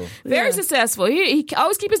successful. successful. Very successful. He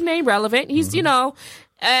always keep his name relevant. He's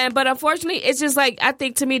but unfortunately, it's just like I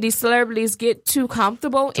think to me these celebrities get too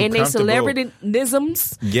comfortable in their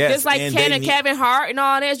celebrityisms. Yes, just like and Kevin Hart and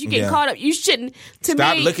all that. You get caught up. You shouldn't.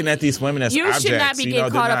 Stop looking at these women as you objects. should not be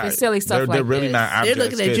getting caught up in silly stuff they're like really this. not objects. They're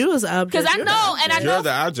looking at you as objects. Because I know, You're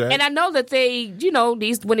the object. and I know that they,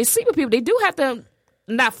 these when they sleep with people, they do have to.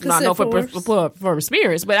 Not know for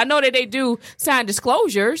experience, but I know that they do sign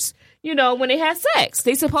disclosures. When they have sex,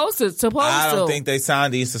 they supposed to. I don't think they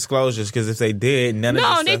signed these disclosures because if they did, none of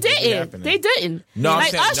this stuff would be happening. They didn't. No,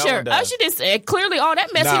 like I'm saying Usher did say clearly all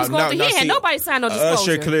that mess he was going through. He had nobody signed no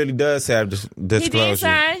disclosure. Usher clearly does have disclosure. He did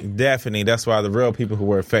sign? Definitely. That's why the real people who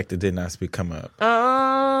were affected did not come up.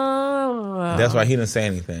 Oh. That's why he didn't say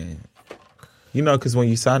anything. Because when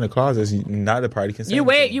you sign the clauses, neither party can say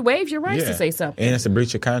anything. You waive your rights to say something, and it's a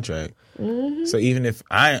breach of contract. Mm-hmm. So even if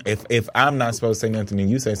I'm not supposed to say nothing and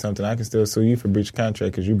you say something, I can still sue you for breach of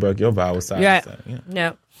contract because you broke your vow with silence.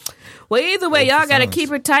 Yeah. Well, either way, y'all got to keep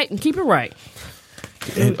it tight and keep it right.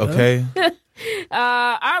 Okay.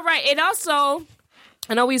 All right, and also,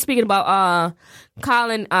 I know we were speaking about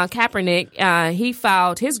Colin Kaepernick. He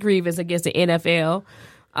filed his grievance against the NFL.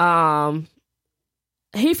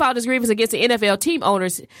 He filed his grievance against the NFL team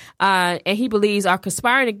owners, and he believes are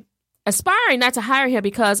aspiring not to hire him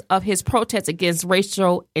because of his protests against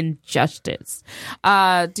racial injustice.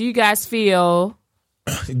 Do you guys feel?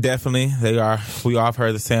 Definitely, they are. We all have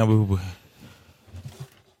heard the saying.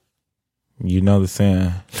 You know the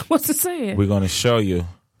saying. What's the saying? We're going to show you.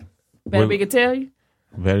 Better we can tell you.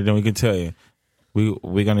 Better than we can tell you.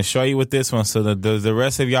 We're going to show you with this one. So the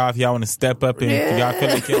rest of y'all, if y'all want to step up and if y'all feel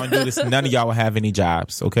like you want to do this, none of y'all will have any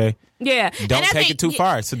jobs, okay? Yeah. Don't take it too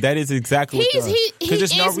far. So that is exactly what to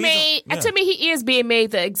me, he is being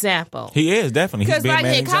made the example. He is, definitely. Because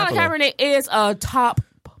Colin Kaepernick is a top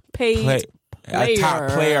paid a top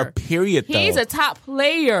player, period, though. He's a top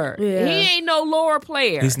player. Yeah. He ain't no lower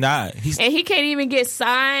player. He's not. And he can't even get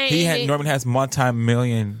signed. Norman has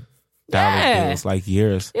multi-million deals, like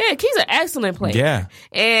years. Yeah, he's an excellent player. Yeah.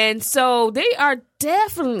 And so they are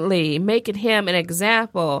definitely making him an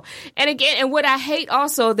example. And again, and what I hate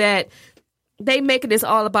also that they making this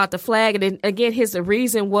all about the flag. And then again, his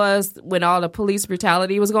reason was when all the police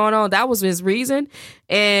brutality was going on. That was his reason.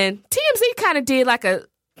 And TMZ kind of did like a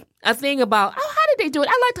thing about, how did they do it?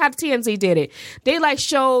 I liked how TMZ did it. They like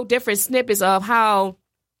showed different snippets of how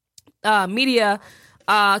media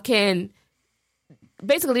can...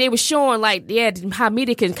 Basically, they were showing how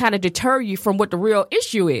media can kind of deter you from what the real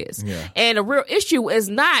issue is. Yeah. And the real issue is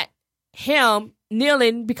not him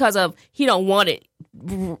kneeling because of he don't want it,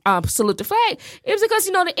 salute the flag. It was because,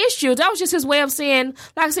 the issue, that was just his way of saying,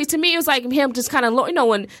 like I say, to me, it was like him just kind of,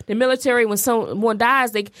 when the military, when someone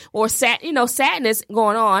dies, sadness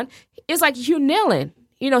going on, it's like you kneeling.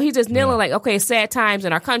 He's just kneeling like, okay, sad times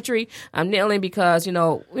in our country. I'm kneeling because,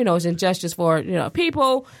 it's injustice for,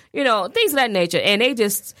 people, things of that nature. And they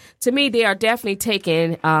just, to me, they are definitely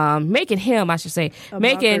making him, I should say,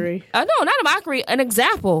 mockery. No, not a mockery, an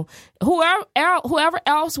example. Whoever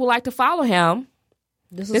else would like to follow him,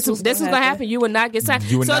 this is going to happen. You would not get signed.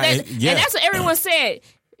 And that's what everyone said.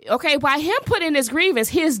 Okay, by him putting his grievance,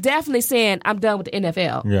 he's definitely saying, I'm done with the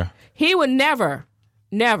NFL. Yeah. He would never.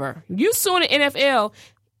 You suing the NFL,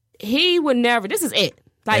 he would never. This is it.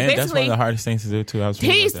 Like, basically, that's one of the hardest things to do too.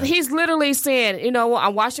 He's literally saying,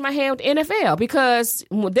 I'm washing my hand with the NFL because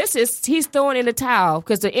he's throwing in the towel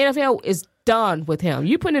because the NFL is done with him.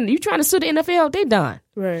 You trying to sue the NFL, they done.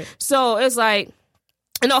 Right. So it's like,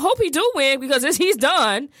 And I hope he do win because he's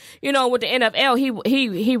done, with the NFL.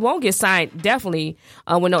 He won't get signed definitely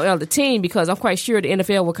with no other team because I'm quite sure the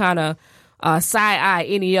NFL will kind of side-eye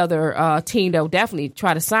any other team that will definitely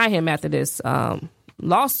try to sign him after this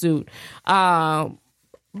lawsuit. But,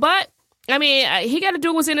 I mean, he got to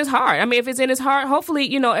do what's in his heart. I mean, if it's in his heart,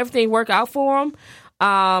 hopefully, everything work out for him.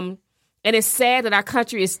 And it's sad that our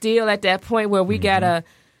country is still at that point where we got to...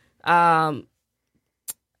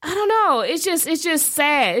 I don't know. It's just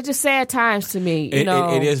sad. It's just sad times to me.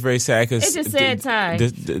 It is very sad because it's just sad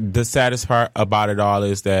times. The saddest part about it all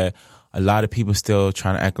is that a lot of people still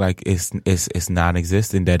trying to act like it's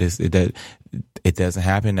non-existent. That it doesn't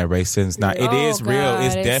happen. That racism is not. It is real.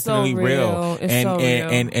 It's definitely so real.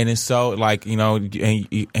 And it's so like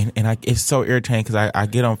it's so irritating because I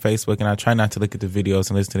get on Facebook and I try not to look at the videos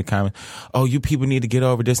and listen to the comments. Oh, you people need to get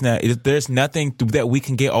over this now. There's nothing that we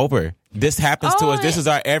can get over. This happens to us. This is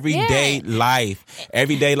our everyday life.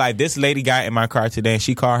 Everyday life. This lady got in my car today and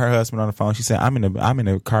she called her husband on the phone. She said, I'm in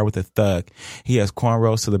a car with a thug. He has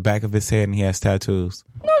cornrows to the back of his head and he has tattoos.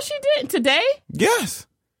 No, she didn't. Today? Yes.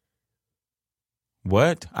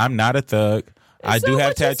 What? I'm not a thug. I do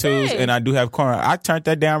have tattoos and I do have corn. I turned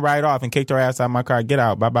that down right off and kicked her ass out of my car. Get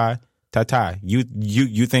out. Bye-bye. Ta-ta. You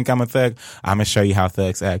think I'm a thug? I'm going to show you how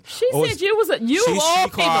thugs act. She said you was a... You all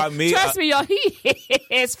people. Me trust me, y'all. He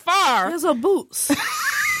is far. Here's a boots.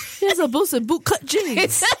 Here's a boots and boot cut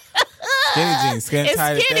jeans. Skinny jeans.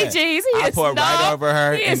 Skinny jeans. I poured right over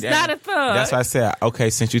her. He is not a thug. That's why I said, okay,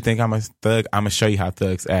 since you think I'm a thug, I'm going to show you how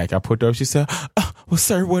thugs act. I put her up. She said, well,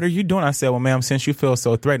 sir, what are you doing? I said, well, ma'am, since you feel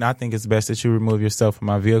so threatened, I think it's best that you remove yourself from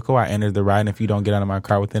my vehicle. I entered the ride, and if you don't get out of my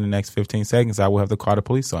car within the next 15 seconds, I will have to call the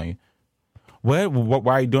police on you. What?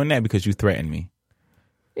 Why are you doing that? Because you threatened me.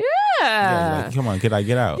 Yeah. Like, come on, get out.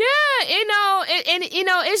 Yeah,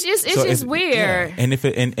 it's just weird. Yeah. And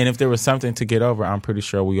if there was something to get over, I'm pretty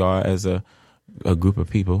sure we all, as a group of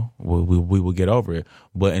people, we will get over it.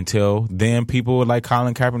 But until then, people like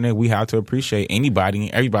Colin Kaepernick, we have to appreciate anybody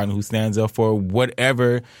and everybody who stands up for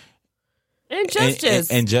whatever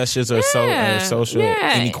injustice or social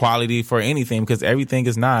inequality for anything, because everything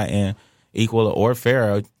is not equal or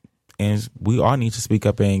fair. And we all need to speak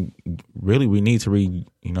up, and really we need to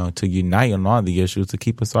to unite on all the issues to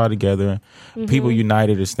keep us all together. Mm-hmm. People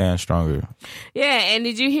united to stand stronger. Yeah, and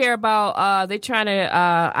did you hear about they trying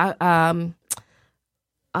to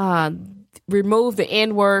remove the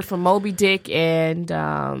N-word from Moby Dick and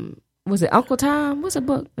was it Uncle Tom? What's a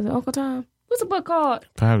book? Is it Uncle Tom? What's the book called?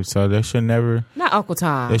 Probably so. They should never. Not Uncle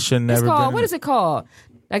Tom. They should never. What is it called?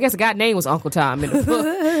 I guess the guy's name was Uncle Tom in the book.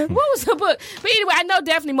 What was the book? But anyway, I know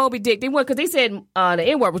definitely Moby Dick. They went because they said the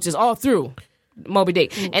N-word, which is all through Moby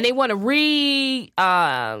Dick, and they want to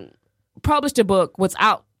publish the book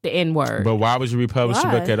without the N-word. But why would you republish the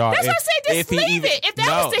book at all? That's what I said. Just leave it. If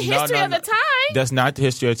that was the history of the time, that's not the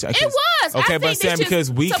history of the time. It was. Okay, but Sam, because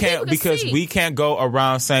we can't go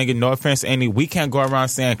around saying, no offense, we can't go around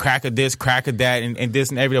saying crack of this, crack of that, and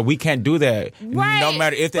this and everything. We can't do that. Right. No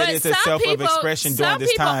matter if that is a self of expression during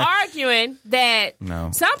this time. Some people arguing that.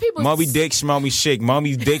 No. Some people. Moby Dick, Schmomy Chick.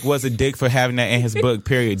 Moby Dick was a dick for having that in his book.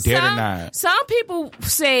 Period. Dare or not. Some people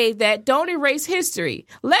say that don't erase history.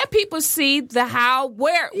 Let people see the how,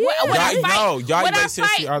 where. Y'all erase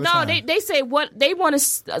history all the time. No, they say what they want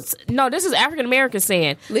to. No, this is African Americans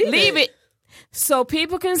saying leave it. So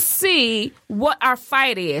people can see what our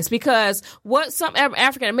fight is, because what some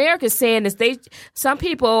African Americans saying is some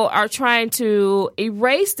people are trying to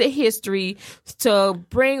erase the history to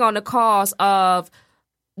bring on the cause of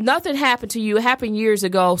nothing happened to you. It happened years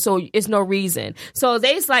ago, so it's no reason. So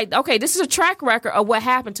they's like, okay, this is a track record of what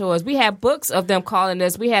happened to us. We have books of them calling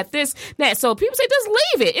us. We had this, that. So people say, just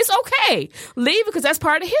leave it. It's okay. Leave it because that's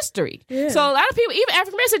part of history. Yeah. So a lot of people, even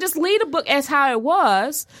African Americans, say just leave the book as how it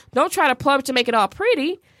was. Don't try to publish to make it all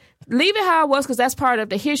pretty. Leave it how it was because that's part of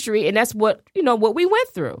the history, and that's what what we went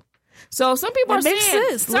through. So some people are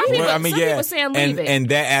saying, some people saying leave it. And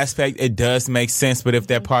that aspect, it does make sense, but if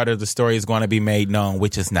that part of the story is going to be made known,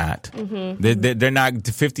 which is not. Mm-hmm. They're not,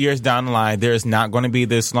 50 years down the line, there is not going to be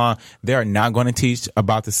this long. They are not going to teach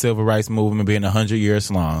about the civil rights movement being 100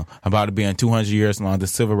 years long, about it being 200 years long. The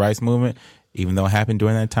civil rights movement, even though it happened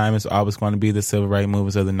during that time, it's always going to be the civil rights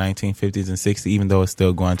movements of the 1950s and 60s, even though it's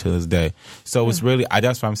still going to this day. So it's really,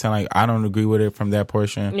 that's why I'm saying, like, I don't agree with it from that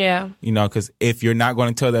portion. Yeah. Because if you're not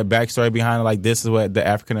going to tell that backstory behind it, like, this is what the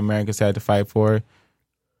African Americans had to fight for,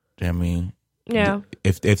 I mean, yeah.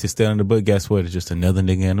 If it's still in the book, guess what? It's just another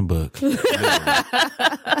nigga in the book.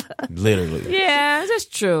 Literally. Yeah, that's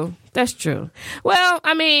true. That's true. Well,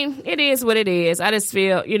 I mean, it is what it is. I just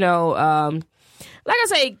feel, like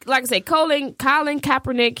I say, Colin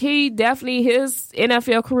Kaepernick, he definitely, his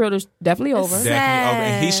NFL career is definitely over. Definitely over.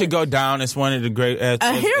 And he should go down as one of the great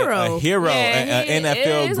a hero. Yeah,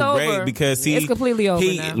 NFL great over. because it's completely over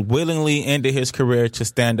he now. willingly ended his career to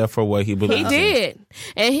stand up for what he believes. He did,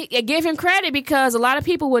 and I give him credit because a lot of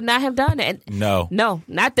people would not have done that. No,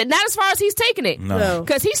 not as far as he's taking it. No,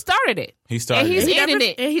 because he started it. He started, and he's it. ending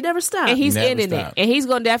it, and he never stopped. and he's Never ending stopped. it, and he's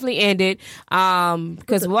going to definitely end it.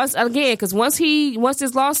 Because once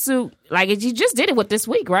this lawsuit, like he just did it with this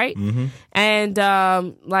week, right? Mm-hmm. And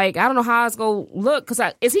like I don't know how it's going to look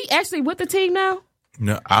because is he actually with the team now?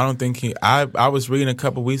 No, I don't think he. I was reading a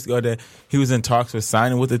couple weeks ago that he was in talks with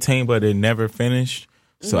signing with the team, but it never finished.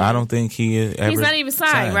 So I don't think he is ever. He's not even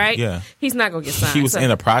signed, right? Yeah, he's not going to get signed. He was in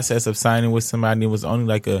the process of signing with somebody. It was only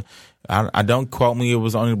like I don't quote me. It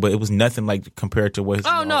was only, but it was nothing like compared to what. His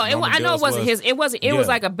I know it wasn't his. It wasn't. It was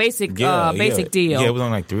like a basic deal. Yeah, deal. it was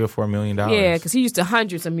only like $3 or $4 million. Yeah, because he used to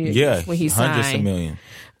hundreds of millions. Yeah, when he signed hundreds of millions.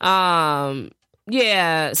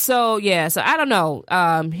 So I don't know.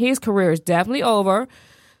 His career is definitely over.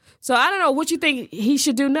 So I don't know what you think he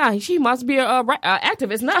should do now. He must be a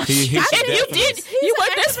activist now. You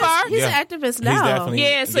went this far. He's an activist now.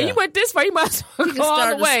 Yeah, so you went this far. You must go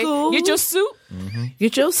all the way. School. Get your suit. Mm-hmm.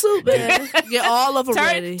 Get your suit, man. Get all of them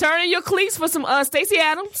ready. Turn in your cleats for some Stacey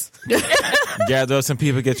Adams. Gather up some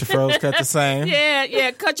people. Get your froze cut the same.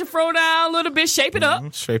 Yeah. Cut your fro down a little bit. Shape it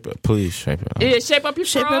up. Shape it, please. Shape it up. Yeah, shape up your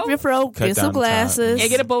fro. Shape up your fro. Cut Get some down the top. glasses. And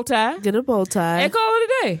get a bow tie. Get a bow tie. And call it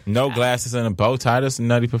a day. No glasses and a bow tie. That's a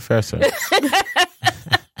nutty professor.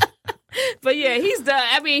 But yeah, he's done.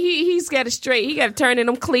 I mean, he's got it straight. He got to turn in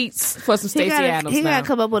them cleats for some Stacey Adams. He now. got to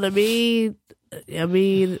come up with a mean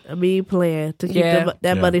plan to keep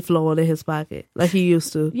that money flowing in his pocket like he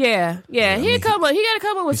used to. Yeah. He got to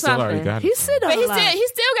come up with something. He's sitting on he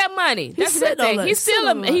still got money. That's the thing.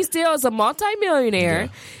 He still is a multimillionaire,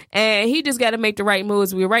 and he just got to make the right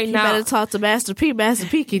moves. He better talk to Master P. Master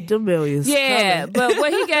P keep them millions. Yeah, but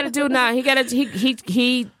what he got to do now?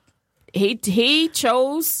 He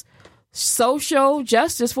chose social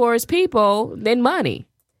justice for his people than money.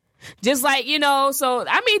 Just like, so,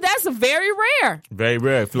 I mean, that's very rare. Very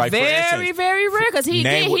rare. Like, very rare, because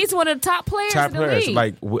he's one of the top players in the league.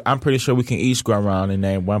 Like, I'm pretty sure we can each go around and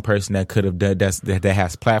name one person that could have done, that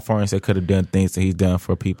has platforms that could have done things that he's done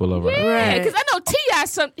for people around. Yeah, because I know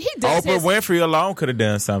T.I. He does Oprah Winfrey alone could have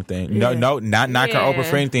done something. Yeah. No, not knocking Oprah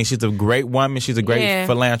for anything. She's a great woman. She's a great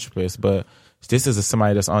philanthropist. But this is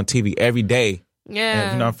somebody that's on TV every day.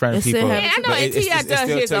 Yeah, in front of people. I know, and T.I. does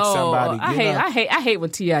his own. I hate when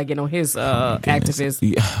T.I. get on his activist.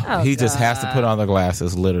 Yeah. He just has to put on the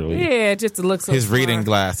glasses, literally. Yeah, just to look so his smart. reading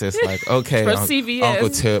glasses, like, okay, for CVS. Uncle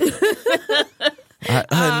Tip.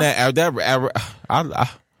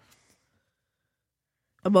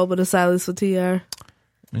 A moment of silence for T.R.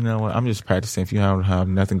 You know what? I'm just practicing. If you don't have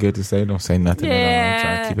nothing good to say, don't say nothing. Yeah. I'm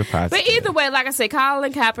trying to keep it positive. But either way, like I said,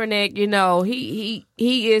 Colin Kaepernick, he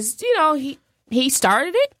is, he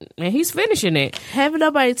started it and he's finishing it. Haven't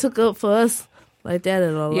nobody took up for us like that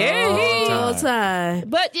in a long time.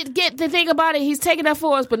 But get the thing about it, he's taking up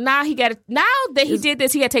for us. But now he did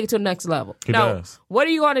this, he got to take it to the next level. He does. What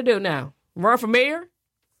are you going to do now? Run for mayor?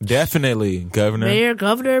 Definitely, governor. Mayor,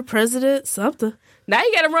 governor, president, something. Now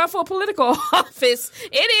you got to run for a political office.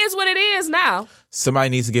 It is what it is now. Somebody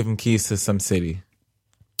needs to give him keys to some city.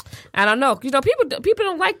 I don't know. People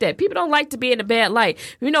don't like that. People don't like to be in a bad light.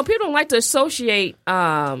 People don't like to associate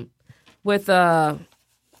with the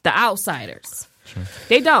outsiders. Sure.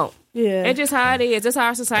 They don't. Yeah. It's just how it is. That's how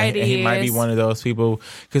our society and he is. might be one of those people.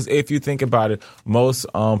 Because if you think about it, most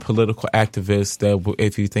political activists,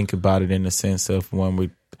 if you think about it in the sense of when we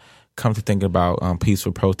come to think about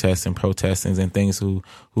peaceful protests and protestings and things who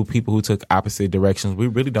people who took opposite directions, we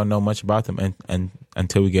really don't know much about them and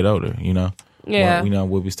until we get older, Yeah.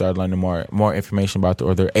 When we start learning more information about it,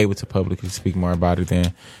 or they're able to publicly speak more about it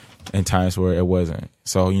than in times where it wasn't.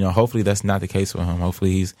 So, hopefully that's not the case for him.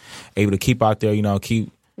 Hopefully he's able to keep out there,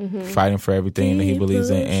 keep fighting for everything that he believes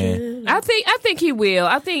in. And I think he will.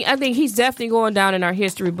 I think he's definitely going down in our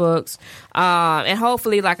history books. And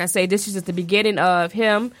hopefully, like I say, this is just the beginning of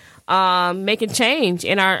him making change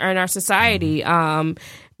in our society.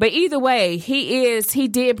 But either way, he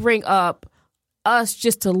did bring up us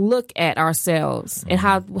just to look at ourselves and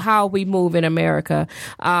how we move in America.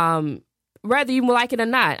 Whether you like it or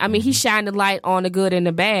not. I mean, he shined the light on the good and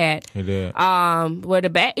the bad. He did. Where the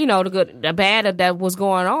bad, the good, the bad that was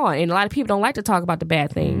going on. And a lot of people don't like to talk about the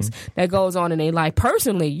bad things that goes on in their life.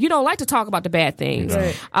 Personally, you don't like to talk about the bad things.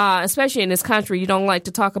 Right. Especially in this country, you don't like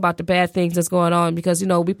to talk about the bad things that's going on because,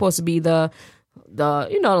 we're supposed to be the the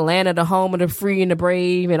land of the home of the free and the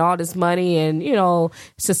brave and all this money and,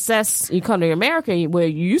 success. You come to America where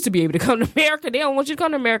you used to be able to come to America. They don't want you to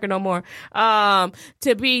come to America no more.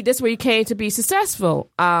 This is where you came to be successful.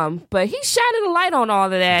 But he's shining a light on all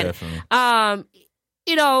of that. Definitely.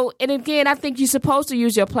 And again, I think you're supposed to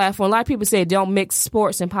use your platform. A lot of people say don't mix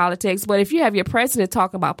sports and politics, but if you have your president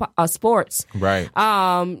talking about sports, right?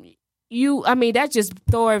 That just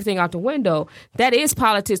throw everything out the window. That is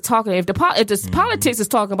politics talking. If the politics is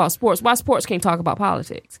talking about sports, why sports can't talk about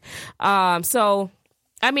politics? I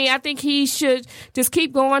think he should just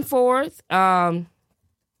keep going forth and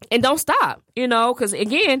don't stop. Because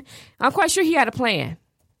again, I'm quite sure he had a plan.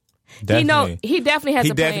 Definitely. He definitely has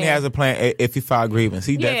a plan. He definitely has a plan if he filed grievance.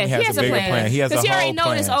 He definitely has a bigger plan. He has a whole plan. Because he already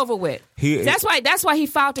knows it's over with. That's why he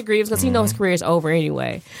filed the grievance, because he knows his career is over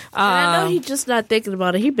anyway. And I know he's just not thinking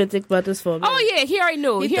about it. He's been thinking about this for a minute. Oh, yeah. He already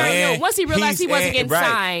knew. Once he realized he wasn't getting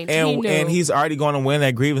signed, he knew. And he's already going to win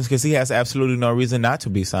that grievance because he has absolutely no reason not to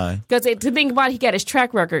be signed. Because to think about it, he got his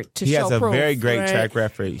track record to show proof. He has a very great track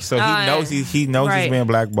record. So he knows he's being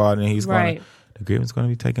blackballed, and he's going to, the grievance is going to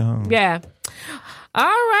be taken home. Yeah. All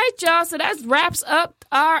right, y'all. So that wraps up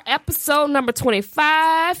our episode number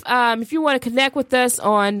 25. If you want to connect with us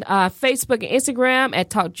on Facebook and Instagram at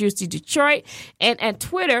Talk Juicy Detroit and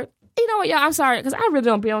Twitter. You know what, y'all? I'm sorry, because I really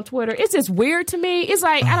don't be on Twitter. It's just weird to me. It's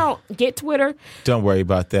like I don't get Twitter. Don't worry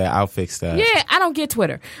about that. I'll fix that. Yeah, I don't get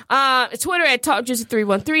Twitter. Twitter at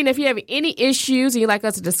TalkJuicy313. And if you have any issues and you'd like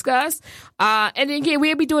us to discuss, and then again,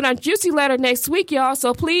 we'll be doing our Juicy Letter next week, y'all.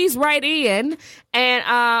 So please write in and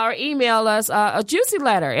or email us a Juicy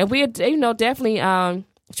Letter, and we'll definitely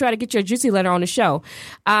try to get your Juicy Letter on the show.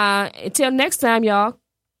 Until next time, y'all.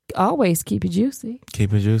 Always keep it juicy.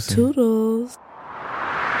 Keep it juicy. Toodles.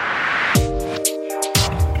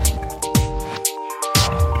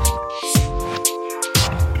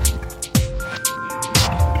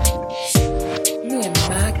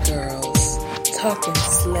 Talking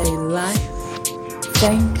Slay Life.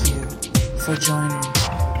 Thank you for joining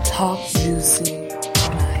Talk Juicy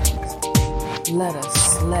tonight. Let us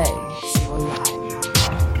slay your life.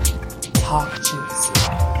 Talk Juicy.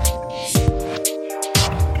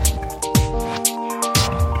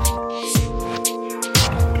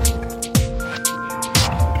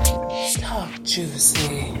 Talk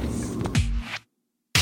Juicy.